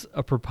was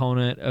a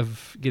proponent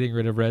of getting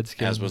rid of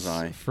Redskins. As was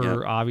I.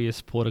 For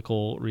obvious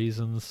political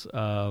reasons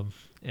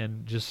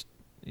and just,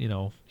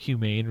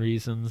 humane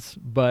reasons.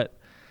 But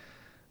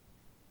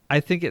I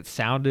think it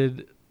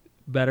sounded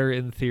better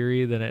in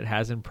theory than it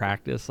has in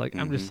practice. Like,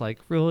 I'm just like,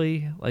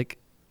 really? Like,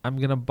 I'm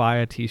going to buy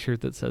a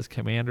T-shirt that says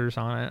Commanders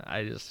on it.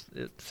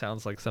 It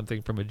sounds like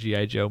something from a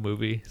G.I. Joe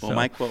movie. Well, so.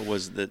 my quote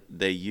was that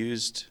they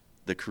used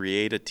the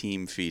create a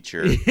team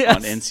feature Yes.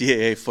 on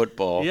NCAA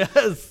football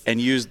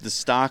and used the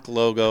stock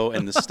logo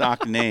and the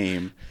stock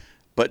name,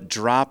 but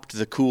dropped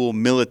the cool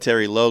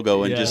military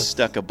logo and just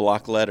stuck a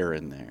block letter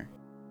in there.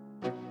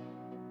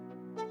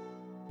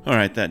 All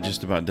right, that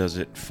just about does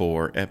it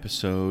for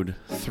episode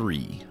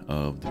 3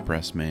 of the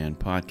Pressman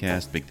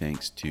Podcast. Big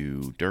thanks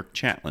to Dirk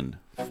Chatelain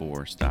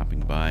for stopping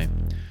by.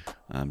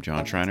 I'm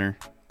John Schreiner.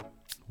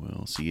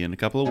 We'll see you in a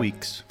couple of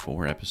weeks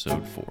for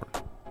episode 4.